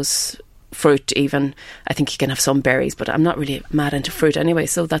 potatoes, fruit even. I think you can have some berries, but I'm not really mad into fruit anyway,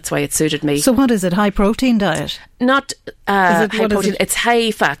 so that's why it suited me. So what is it, high protein diet? Not high protein, it's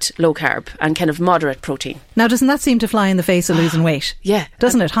high fat, low carb and kind of moderate protein. Now doesn't that seem to fly in the face of losing weight? Yeah.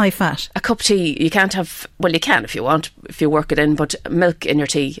 Doesn't it, high fat? A cup of tea, you can't have, well you can if you want, if you work it in, but milk in your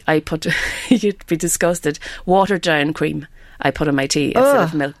tea, I put, you'd be disgusted, watered down cream I put in my tea instead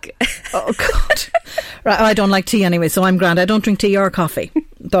of milk. Oh God. Right, I don't like tea anyway, so I'm grand. I don't drink tea or coffee,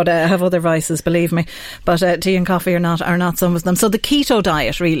 but I have other vices, believe me. But tea and coffee are not some of them. So the keto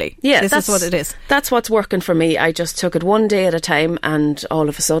diet, really, this is what it is. That's what's working for me. I just took it one day at a time, and all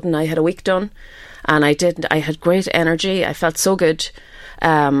of a sudden I had a week done, and I had great energy. I felt so good.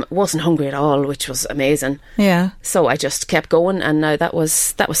 Wasn't hungry at all, which was amazing. Yeah. So I just kept going, and now that was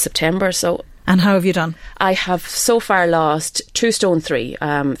September. So. And how have you done? I have so far lost 2 stone 3,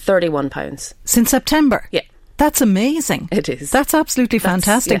 31 pounds. Since September? Yeah. That's amazing. It is. That's absolutely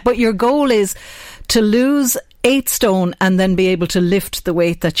fantastic. But your goal is to lose 8 stone and then be able to lift the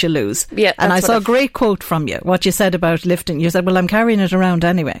weight that you lose. Yeah. And I saw a great quote from you, what you said about lifting. You said, well, I'm carrying it around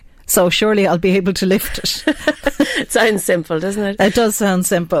anyway, so surely I'll be able to lift it. It sounds simple, doesn't it? It does sound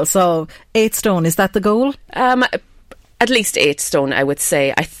simple. So 8 stone, is that the goal? At least 8 stone, I would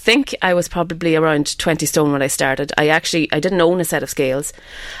say. I think I was probably around 20 stone when I started. I didn't own a set of scales,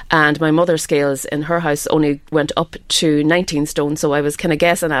 and my mother's scales in her house only went up to 19 stone, so I was kind of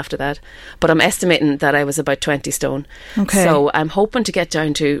guessing after that. But I'm estimating that I was about 20 stone. Okay. So I'm hoping to get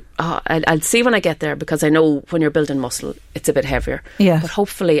down to, I'll see when I get there, because I know when you're building muscle, it's a bit heavier. Yeah. But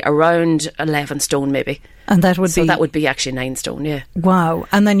hopefully around 11 stone maybe. And that would be actually 9 stone, yeah. Wow.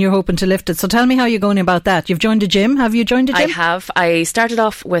 And then you're hoping to lift it. So tell me how you're going about that. You've joined a gym. Have you joined a gym? I have. I started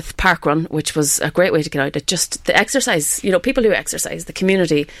off with Parkrun, which was a great way to get out. It just, the exercise, people who exercise, the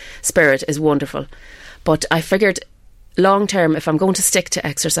community spirit is wonderful. But I figured long term, if I'm going to stick to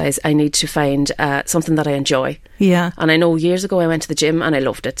exercise, I need to find something that I enjoy. Yeah. And I know years ago I went to the gym and I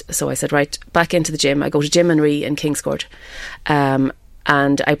loved it. So I said, right, back into the gym. I go to Gym and Ree in Kingscourt.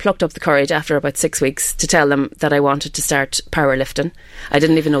 And I plucked up the courage after about 6 weeks to tell them that I wanted to start powerlifting. I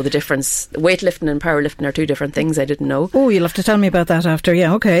didn't even know the difference. Weightlifting and powerlifting are 2 different things. I didn't know. Oh, you'll have to tell me about that after.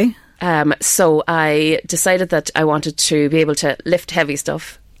 Yeah, okay. So I decided that I wanted to be able to lift heavy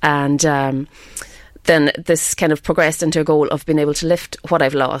stuff. And then this kind of progressed into a goal of being able to lift what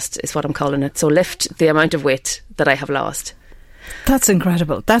I've lost, is what I'm calling it. So lift the amount of weight that I have lost. That's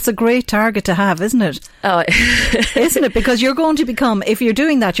incredible. That's a great target to have, isn't it? Oh. Isn't it? Because you're going to become, if you're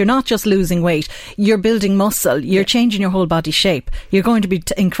doing that, you're not just losing weight, you're building muscle, you're changing your whole body shape. You're going to be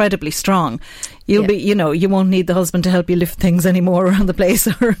incredibly strong. You'll be, you won't need the husband to help you lift things anymore around the place.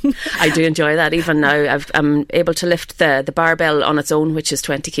 I do enjoy that. Even now, I'm able to lift the barbell on its own, which is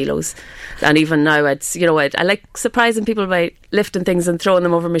 20 kilos. And even now, I like surprising people by lifting things and throwing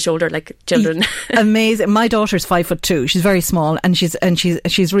them over my shoulder like children. Amazing. My daughter's 5'2". She's very small, and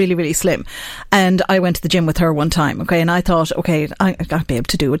she's really, really slim. And I went to the gym with her one time. Okay, and I thought, okay, I'll be able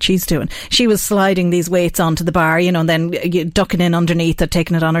to do what she's doing. She was sliding these weights onto the bar, and then ducking in underneath it,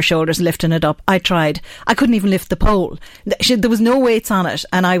 taking it on her shoulders, lifting it up. I tried. I couldn't even lift the pole. There was no weights on it,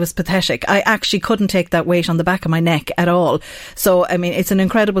 and I was pathetic. I actually couldn't take that weight on the back of my neck at all. So, I mean, it's an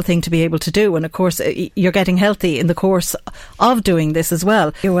incredible thing to be able to do. And of course, you're getting healthy in the course of doing this as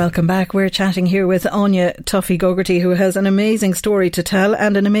well. You're welcome back. We're chatting here with Anya Tuffy Gogarty, who has an amazing story to tell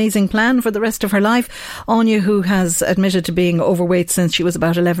and an amazing plan for the rest of her life. Anya, who has admitted to being overweight since she was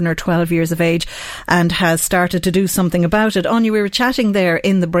about 11 or 12 years of age and has started to do something about it. Anya, we were chatting there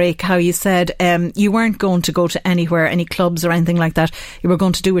in the break how you said you weren't going to go to anywhere, any clubs or anything like that. You were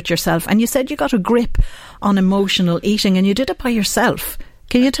going to do it yourself. And you said you got a grip on emotional eating, and you did it by yourself.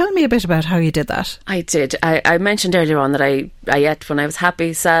 Can you tell me a bit about how you did that? I did. I mentioned earlier on that I ate when I was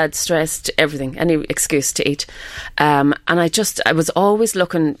happy, sad, stressed, everything, any excuse to eat. And I was always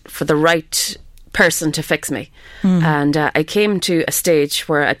looking for the right person to fix me. And I came to a stage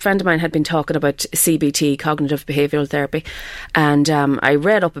where a friend of mine had been talking about CBT, cognitive behavioural therapy, and I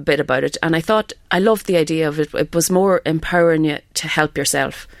read up a bit about it, and I thought I loved the idea of it. It was more empowering you to help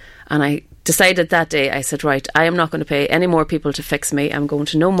yourself. And I decided that day, I said, right, I am not going to pay any more people to fix me. I'm going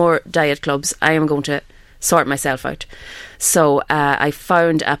to no more diet clubs. I am going to sort myself out. So I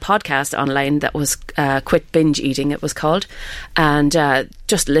found a podcast online that was Quit Binge Eating, it was called, and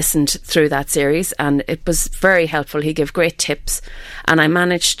just listened through that series, and it was very helpful. He gave great tips, and I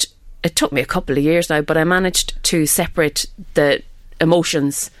managed, it took me a couple of years now, but I managed to separate the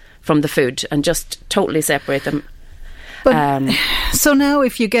emotions from the food and just totally separate them. But, so now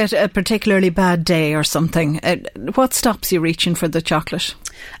if you get a particularly bad day or something, what stops you reaching for the chocolate?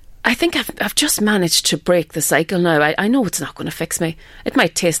 I think I've just managed to break the cycle now. I know it's not going to fix me. It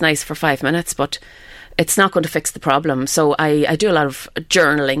might taste nice for 5 minutes, but it's not going to fix the problem. So I do a lot of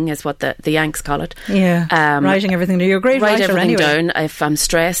journaling, is what the Yanks call it. Yeah, writing everything down. You're a great writer everything anyway. down. If I'm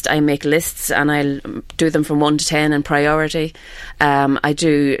stressed, I make lists and I'll do them from 1 to 10 in priority. I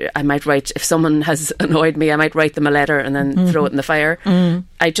might write, if someone has annoyed me, I might write them a letter and then throw it in the fire.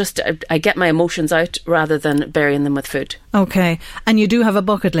 I get my emotions out rather than burying them with food. Okay, and you do have a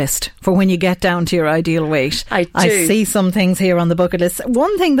bucket list for when you get down to your ideal weight. I do. I see some things here on the bucket list.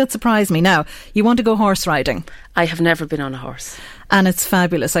 One thing that surprised me now, you want to go horse riding. I have never been on a horse. And it's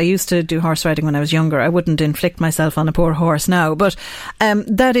fabulous. I used to do horse riding when I was younger. I wouldn't inflict myself on a poor horse now, but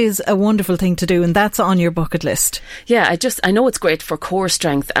that is a wonderful thing to do, and that's on your bucket list. Yeah, I know it's great for core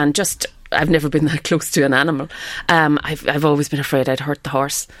strength, and just I've never been that close to an animal. I've always been afraid I'd hurt the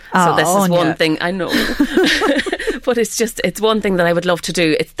horse. So this is one thing I know. But it's one thing that I would love to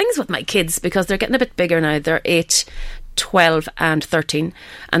do. It's things with my kids, because they're getting a bit bigger now. They're 8, 12 and 13,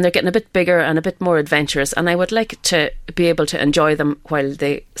 and they're getting a bit bigger and a bit more adventurous, and I would like to be able to enjoy them while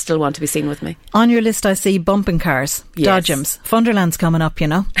they still want to be seen with me. On your list I see bumping cars, yes. Dodgems. Funderland's coming up, you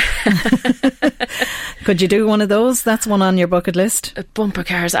know. Could you do one of those? That's one on your bucket list. Bumper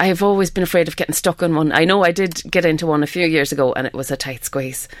cars, I have always been afraid of getting stuck on one. I know I did get into one a few years ago and it was a tight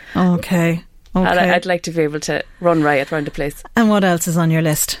squeeze. Okay. And I'd like to be able to run riot around the place. And what else is on your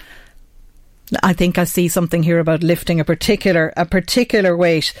list? I think I see something here about lifting a particular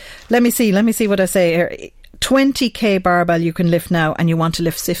weight. Let me see what I say here. 20k barbell you can lift now, and you want to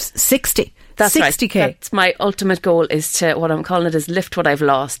lift 60. That's 60k. Right. That's my ultimate goal, is to, what I'm calling it, is lift what I've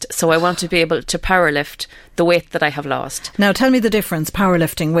lost. So I want to be able to power lift the weight that I have lost. Now tell me the difference,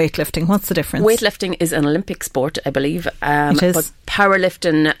 powerlifting, weightlifting, what's the difference? Weightlifting is an Olympic sport, I believe. It is. But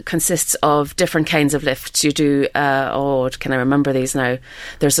powerlifting consists of different kinds of lifts. You do, can I remember these now?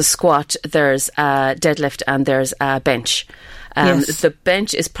 There's a squat, there's a deadlift, and there's a bench. Yes. The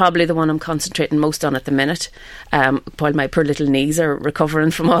bench is probably the one I'm concentrating most on at the minute, while my poor little knees are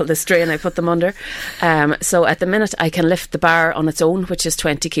recovering from all the strain I put them under. So at the minute I can lift the bar on its own, which is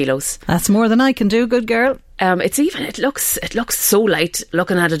 20 kilos. That's more than I can do, good girl. It looks so light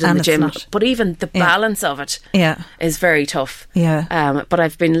looking at it in the gym, but even the balance of it is very tough. Yeah. But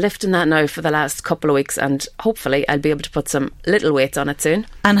I've been lifting that now for the last couple of weeks, and hopefully I'll be able to put some little weights on it soon.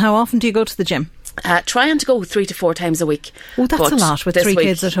 And how often do you go to the gym? Trying to go 3 to 4 times a week. Oh, that's a lot with 3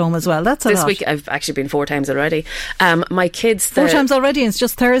 kids at home as well. That's a lot. This week I've actually been 4 times already. My kids... 4 times already, and it's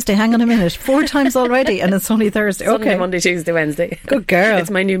just Thursday. Hang on a minute. 4 times already, and it's only Thursday. Okay. Sunday, Monday, Tuesday, Wednesday. Good girl. It's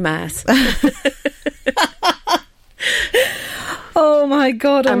my new mass. Oh my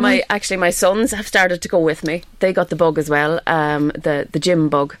God. And my sons have started to go with me. They got the bug as well, the gym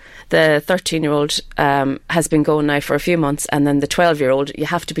bug. The 13-year-old has been going now for a few months, and then the 12-year-old, you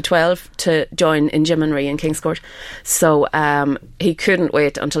have to be 12 to join in Jim and Ree in Kingscourt. So he couldn't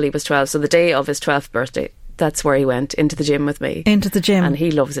wait until he was 12. So the day of his 12th birthday, that's where he went, into the gym with me. Into the gym. And he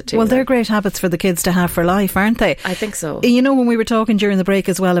loves it too. Well, they're great habits for the kids to have for life, aren't they? I think so. You know, when we were talking during the break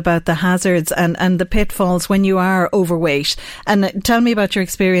as well about the hazards and the pitfalls when you are overweight. And tell me about your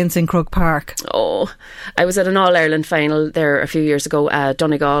experience in Croke Park. Oh, I was at an All-Ireland final there a few years ago.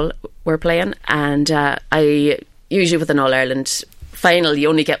 Donegal were playing, and I usually with an All-Ireland final you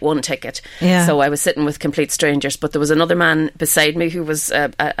only get 1 ticket, so I was sitting with complete strangers, but there was another man beside me who was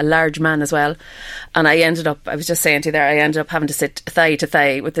a large man as well, and I was just saying to you there, I ended up having to sit thigh to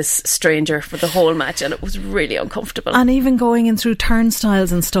thigh with this stranger for the whole match, and it was really uncomfortable. And even going in through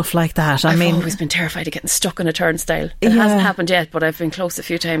turnstiles and stuff like that. I've always been terrified of getting stuck in a turnstile. It hasn't happened yet, but I've been close a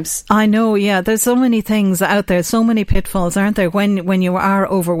few times. I know, yeah, there's so many things out there, so many pitfalls, aren't there, when you are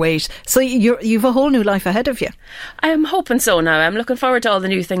overweight. So you've a whole new life ahead of you. I'm hoping so now. I'm looking looking forward to all the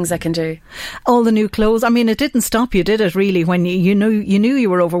new things I can do. All the new clothes. I mean, it didn't stop you, did it, really, when you knew you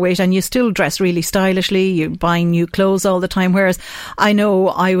were overweight and you still dress really stylishly, you're buying new clothes all the time, whereas I know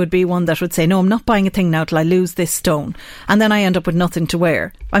I would be one that would say, no, I'm not buying a thing now till I lose this stone. And then I end up with nothing to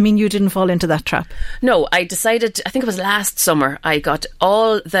wear. I mean, you didn't fall into that trap. No, I decided, I think it was last summer, I got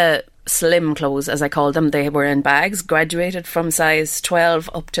all the slim clothes, as I call them. They were in bags, graduated from size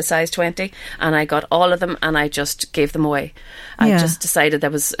 12 up to size 20, and I got all of them and I just gave them away. I just decided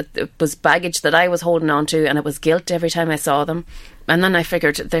it was baggage that I was holding on to, and it was guilt every time I saw them. And then I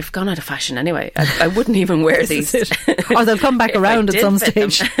figured they've gone out of fashion anyway. I wouldn't even wear these. Or they'll come back around at some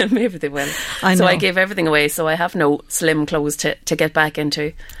stage. Maybe they will. I know. So I gave everything away, so I have no slim clothes to get back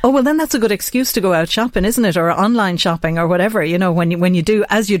into. Oh, well, then that's a good excuse to go out shopping, isn't it? Or online shopping or whatever. You know, when you do,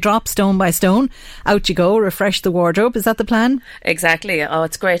 as you drop stone by stone, out you go, refresh the wardrobe. Is that the plan? Exactly. Oh,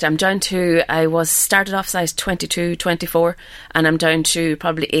 it's great. I was started off size 22, 24, and I'm down to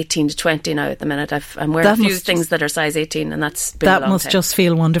probably 18 to 20 now at the minute. I'm wearing a few things that are size 18, and that's been that must just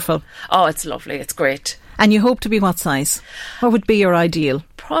feel wonderful. Oh, it's lovely. It's great. And you hope to be what size? What would be your ideal?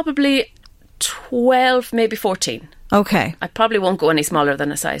 Probably 12, maybe 14. Okay. I probably won't go any smaller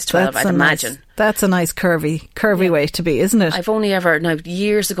than a size 12, I'd imagine. That's a nice curvy weight to be, isn't it? I've only ever, now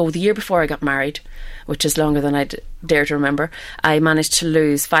years ago, the year before I got married, which is longer than I'd dare to remember, I managed to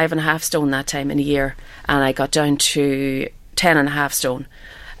lose 5.5 stone that time in a year, and I got down to 10.5 stone.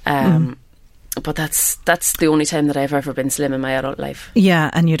 But that's the only time that I've ever been slim in my adult life. Yeah,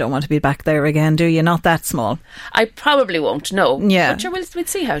 and you don't want to be back there again, do you? Not that small. I probably won't, no. Yeah. But sure, we'll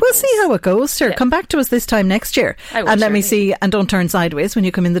see how it goes. We'll see how it goes, sure. Yeah. Come back to us this time next year. I will, and let me see, and don't turn sideways when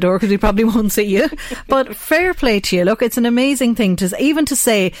you come in the door, because we probably won't see you. But fair play to you. Look, it's an amazing thing even to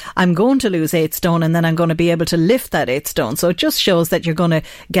say, I'm going to lose 8 stone and then I'm going to be able to lift that 8 stone. So it just shows that you're going to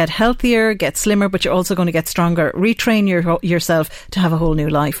get healthier, get slimmer, but you're also going to get stronger, retrain yourself to have a whole new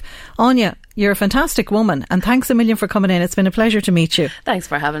life. Anya, you're a fantastic woman, and thanks a million for coming in. It's been a pleasure to meet you. Thanks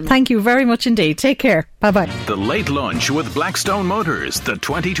for having me. Thank you very much indeed. Take care. Bye-bye. The Late Lunch with Blackstone Motors. The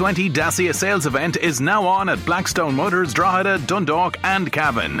 2020 Dacia sales event is now on at Blackstone Motors, Drogheda, Dundalk and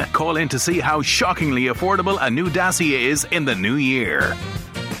Cavan. Call in to see how shockingly affordable a new Dacia is in the new year.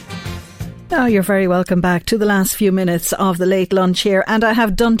 Oh, you're very welcome back to the last few minutes of the Late Lunch here. And I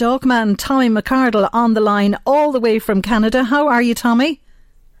have Dundalk man Tommy McCardle on the line all the way from Canada. How are you, Tommy?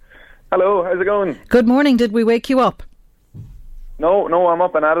 Hello, how's it going? Good morning. Did we wake you up? No, I'm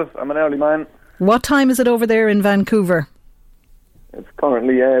up and at it. I'm an early man. What time is it over there in Vancouver? It's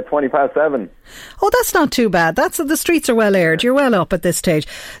currently 7:20. Oh, that's not too bad. The streets are well aired. You're well up at this stage.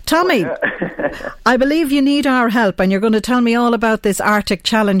 Tommy, I believe you need our help, and you're going to tell me all about this Arctic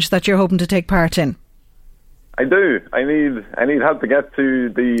challenge that you're hoping to take part in. I do. I need help to get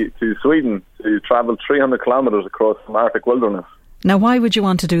to Sweden, to travel 300 kilometres across the Arctic wilderness. Now, why would you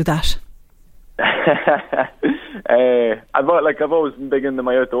want to do that? I've always been big into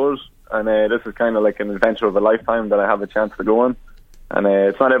my outdoors, and this is kind of like an adventure of a lifetime that I have a chance to go on. And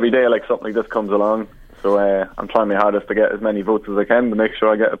it's not every day like something like this comes along, so I'm trying my hardest to get as many votes as I can to make sure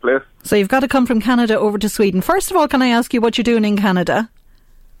I get a place. So you've got to come from Canada over to Sweden. First of all, can I ask you what you're doing in Canada?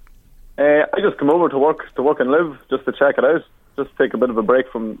 I just come over to work and live, just to check it out, just take a bit of a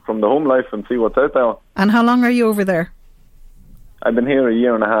break from the home life and see what's out there. And how long are you over there? I've been here 1.5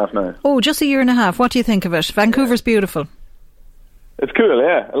 years now. Oh, just 1.5 years. What do you think of it? Vancouver's beautiful. It's cool,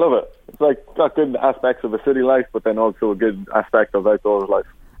 yeah. I love it. It's got good aspects of a city life, but then also a good aspect of outdoors life.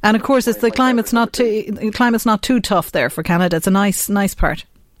 And of course, the climate's not too tough there for Canada. It's a nice part.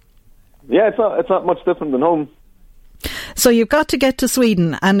 Yeah, it's not much different than home. So you've got to get to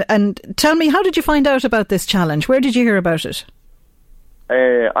Sweden, and tell me, how did you find out about this challenge? Where did you hear about it?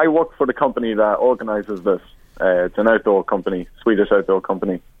 I work for the company that organises this. It's an outdoor company, Swedish outdoor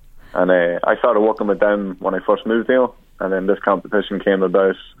company, and I started working with them when I first moved here, and then this competition came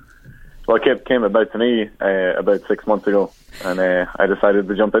about. Well, it came about to me about 6 months ago, and I decided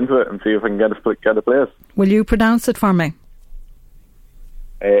to jump into it and see if I can get a place. Will you pronounce it for me?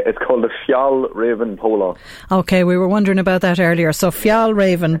 It's called the Fjällräven Polar. Okay, we were wondering about that earlier. So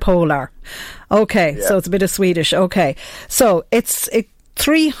Fjällräven Polar. Okay, yeah. So it's a bit of Swedish. Okay, so it's a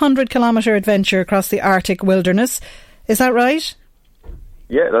 300-kilometre adventure across the Arctic wilderness. Is that right?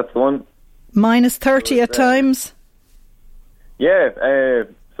 Yeah, that's the one. Minus 30 at times? Yeah,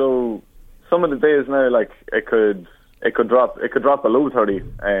 so some of the days now, like, it could drop below 30.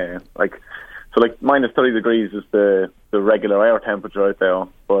 So minus 30 degrees is the regular air temperature out there.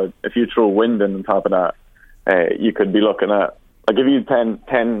 But if you throw wind in on top of that, you could be looking at, like, if you 10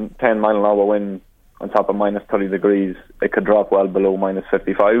 mile an hour wind on top of minus 30 degrees, it could drop well below minus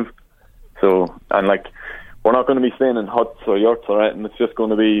 55. So, and like, we're not going to be staying in huts or yurts or anything. It's just going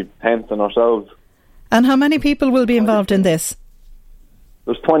to be tents and ourselves. And how many people will be involved in this?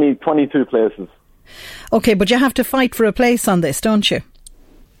 There's 22 places. Okay, but you have to fight for a place on this, don't you?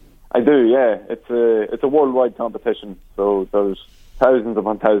 I do, yeah. It's a worldwide competition, so there's thousands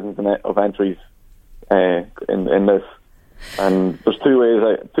upon thousands of entries in this. And there's two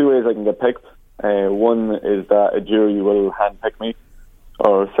ways I can get picked. One is that a jury will handpick me,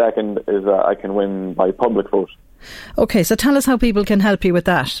 or second is that I can win by public vote. Okay, so tell us how people can help you with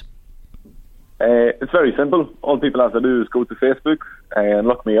that. It's very simple. All people have to do is go to Facebook and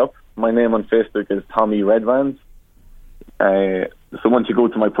look me up. My name on Facebook is Tommy Redvans. So once you go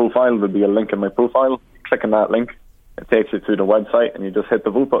to my profile, there'll be a link in my profile. Click on that link. It takes you to the website and you just hit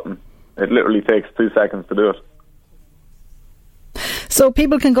the vote button. It literally takes 2 seconds to do it. So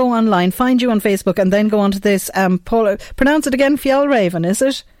people can go online, find you on Facebook, and then go onto this, pronounce it again, Fjallraven, is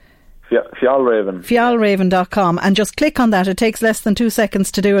it? Fjallraven. Fjallraven.com, and just click on that. It takes less than 2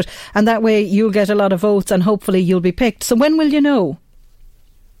 seconds to do it, and that way you'll get a lot of votes and hopefully you'll be picked. So when will you know?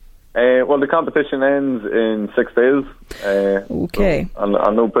 Well, the competition ends in 6 days. Okay. So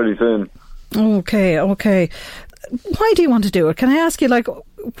I'll know pretty soon. Okay. Why do you want to do it? Can I ask you,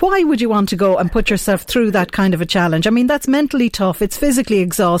 why would you want to go and put yourself through that kind of a challenge? I mean, that's mentally tough. It's physically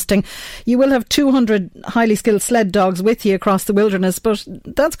exhausting. You will have 200 highly skilled sled dogs with you across the wilderness, but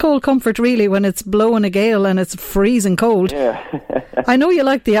that's cold comfort really when it's blowing a gale and it's freezing cold. Yeah. I know you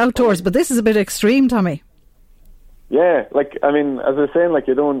like the outdoors, but this is a bit extreme, Tommy. Yeah, as I was saying,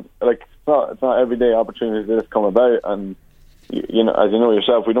 you don't, it's not everyday opportunities that come about, and you know, as you know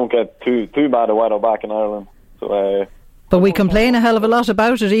yourself, we don't get too bad a weather back in Ireland. So, but we complain a hell of a lot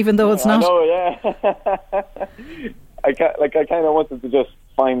about it, even though it's not. I know, yeah. I kind of wanted to just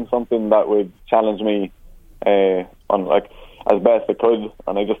find something that would challenge me, as best I could,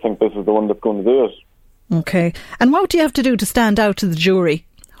 and I just think this is the one that's going to do it. Okay, and what do you have to do to stand out to the jury?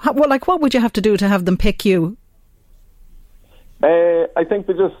 What would you have to do to have them pick you? I think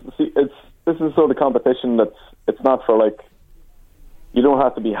this is sort of competition it's not for you don't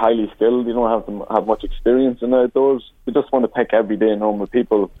have to be highly skilled, you don't have to have much experience in the outdoors. You just want to pick everyday normal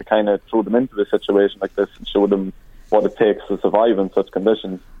people to kind of throw them into a situation like this and show them what it takes to survive in such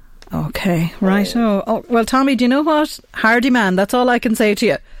conditions. Okay, right. Well, Tommy, do you know what? Hardy man, that's all I can say to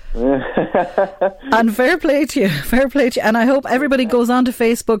you. And fair play to you. And I hope everybody goes on to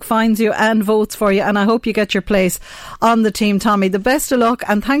Facebook, finds you and votes for you, and I hope you get your place on the team, Tommy. The best of luck,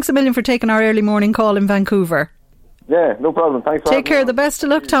 and thanks a million for taking our early morning call in Vancouver. Yeah, no problem. Thanks for Take care. The best of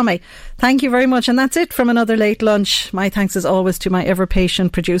luck, Tommy. Thank you very much. And that's it from another Late Lunch. My thanks as always to my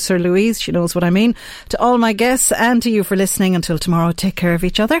ever-patient producer Louise. She knows what I mean. To all my guests and to you for listening. Until tomorrow, take care of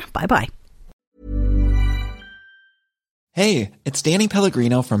each other. Bye-bye. Hey, it's Danny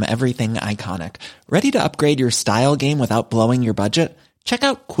Pellegrino from Everything Iconic. Ready to upgrade your style game without blowing your budget? Check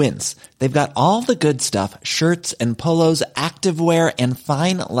out Quince. They've got all the good stuff, shirts and polos, activewear, and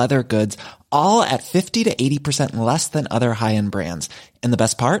fine leather goods, all at 50 to 80% less than other high-end brands. And the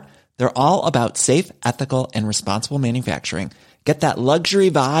best part? They're all about safe, ethical, and responsible manufacturing. Get that luxury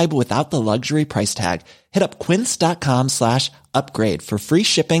vibe without the luxury price tag. Hit up quince.com/upgrade for free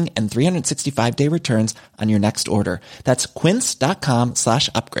shipping and 365-day returns on your next order. That's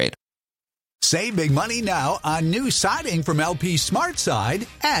quince.com/upgrade. Save big money now on new siding from LP SmartSide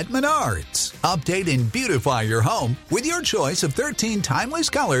at Menards. Update and beautify your home with your choice of 13 timeless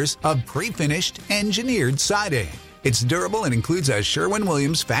colors of pre-finished engineered siding. It's durable and includes a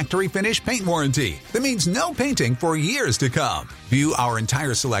Sherwin-Williams factory finish paint warranty that means no painting for years to come. View our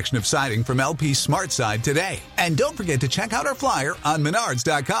entire selection of siding from LP SmartSide today. And don't forget to check out our flyer on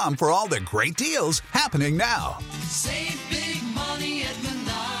Menards.com for all the great deals happening now. Save big money at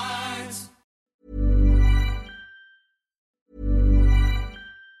Menards.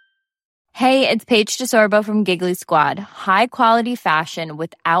 Hey, it's Paige DeSorbo from Giggly Squad. High quality fashion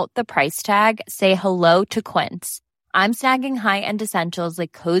without the price tag. Say hello to Quince. I'm snagging high-end essentials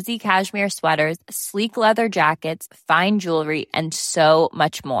like cozy cashmere sweaters, sleek leather jackets, fine jewelry, and so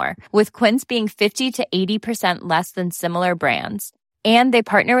much more. With Quince being 50 to 80% less than similar brands. And they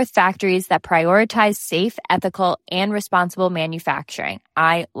partner with factories that prioritize safe, ethical, and responsible manufacturing.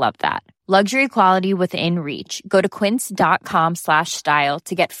 I love that. Luxury quality within reach. Go to quince.com/style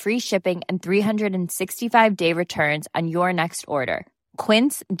to get free shipping and 365-day returns on your next order.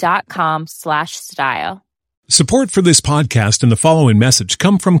 Quince.com/style. Support for this podcast and the following message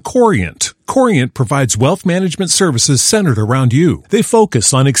come from Corient. Corient provides wealth management services centered around you. They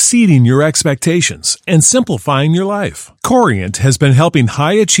focus on exceeding your expectations and simplifying your life. Corient has been helping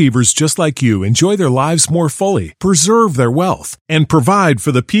high achievers just like you enjoy their lives more fully, preserve their wealth, and provide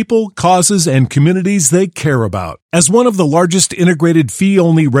for the people, causes, and communities they care about. As one of the largest integrated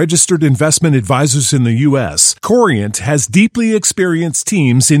fee-only registered investment advisors in the U.S., Corient has deeply experienced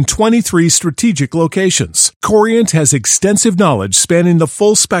teams in 23 strategic locations. Corient has extensive knowledge spanning the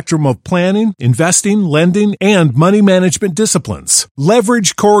full spectrum of planning, investing, lending, and money management disciplines.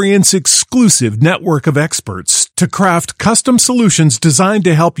 Leverage Corient's exclusive network of experts to craft custom solutions designed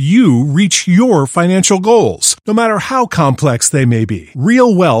to help you reach your financial goals, no matter how complex they may be.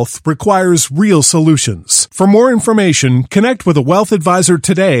 Real wealth requires real solutions. For more information, connect with a wealth advisor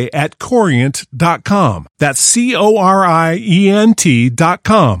today at Corient.com. That's Corient.com.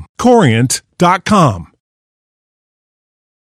 Corient.com.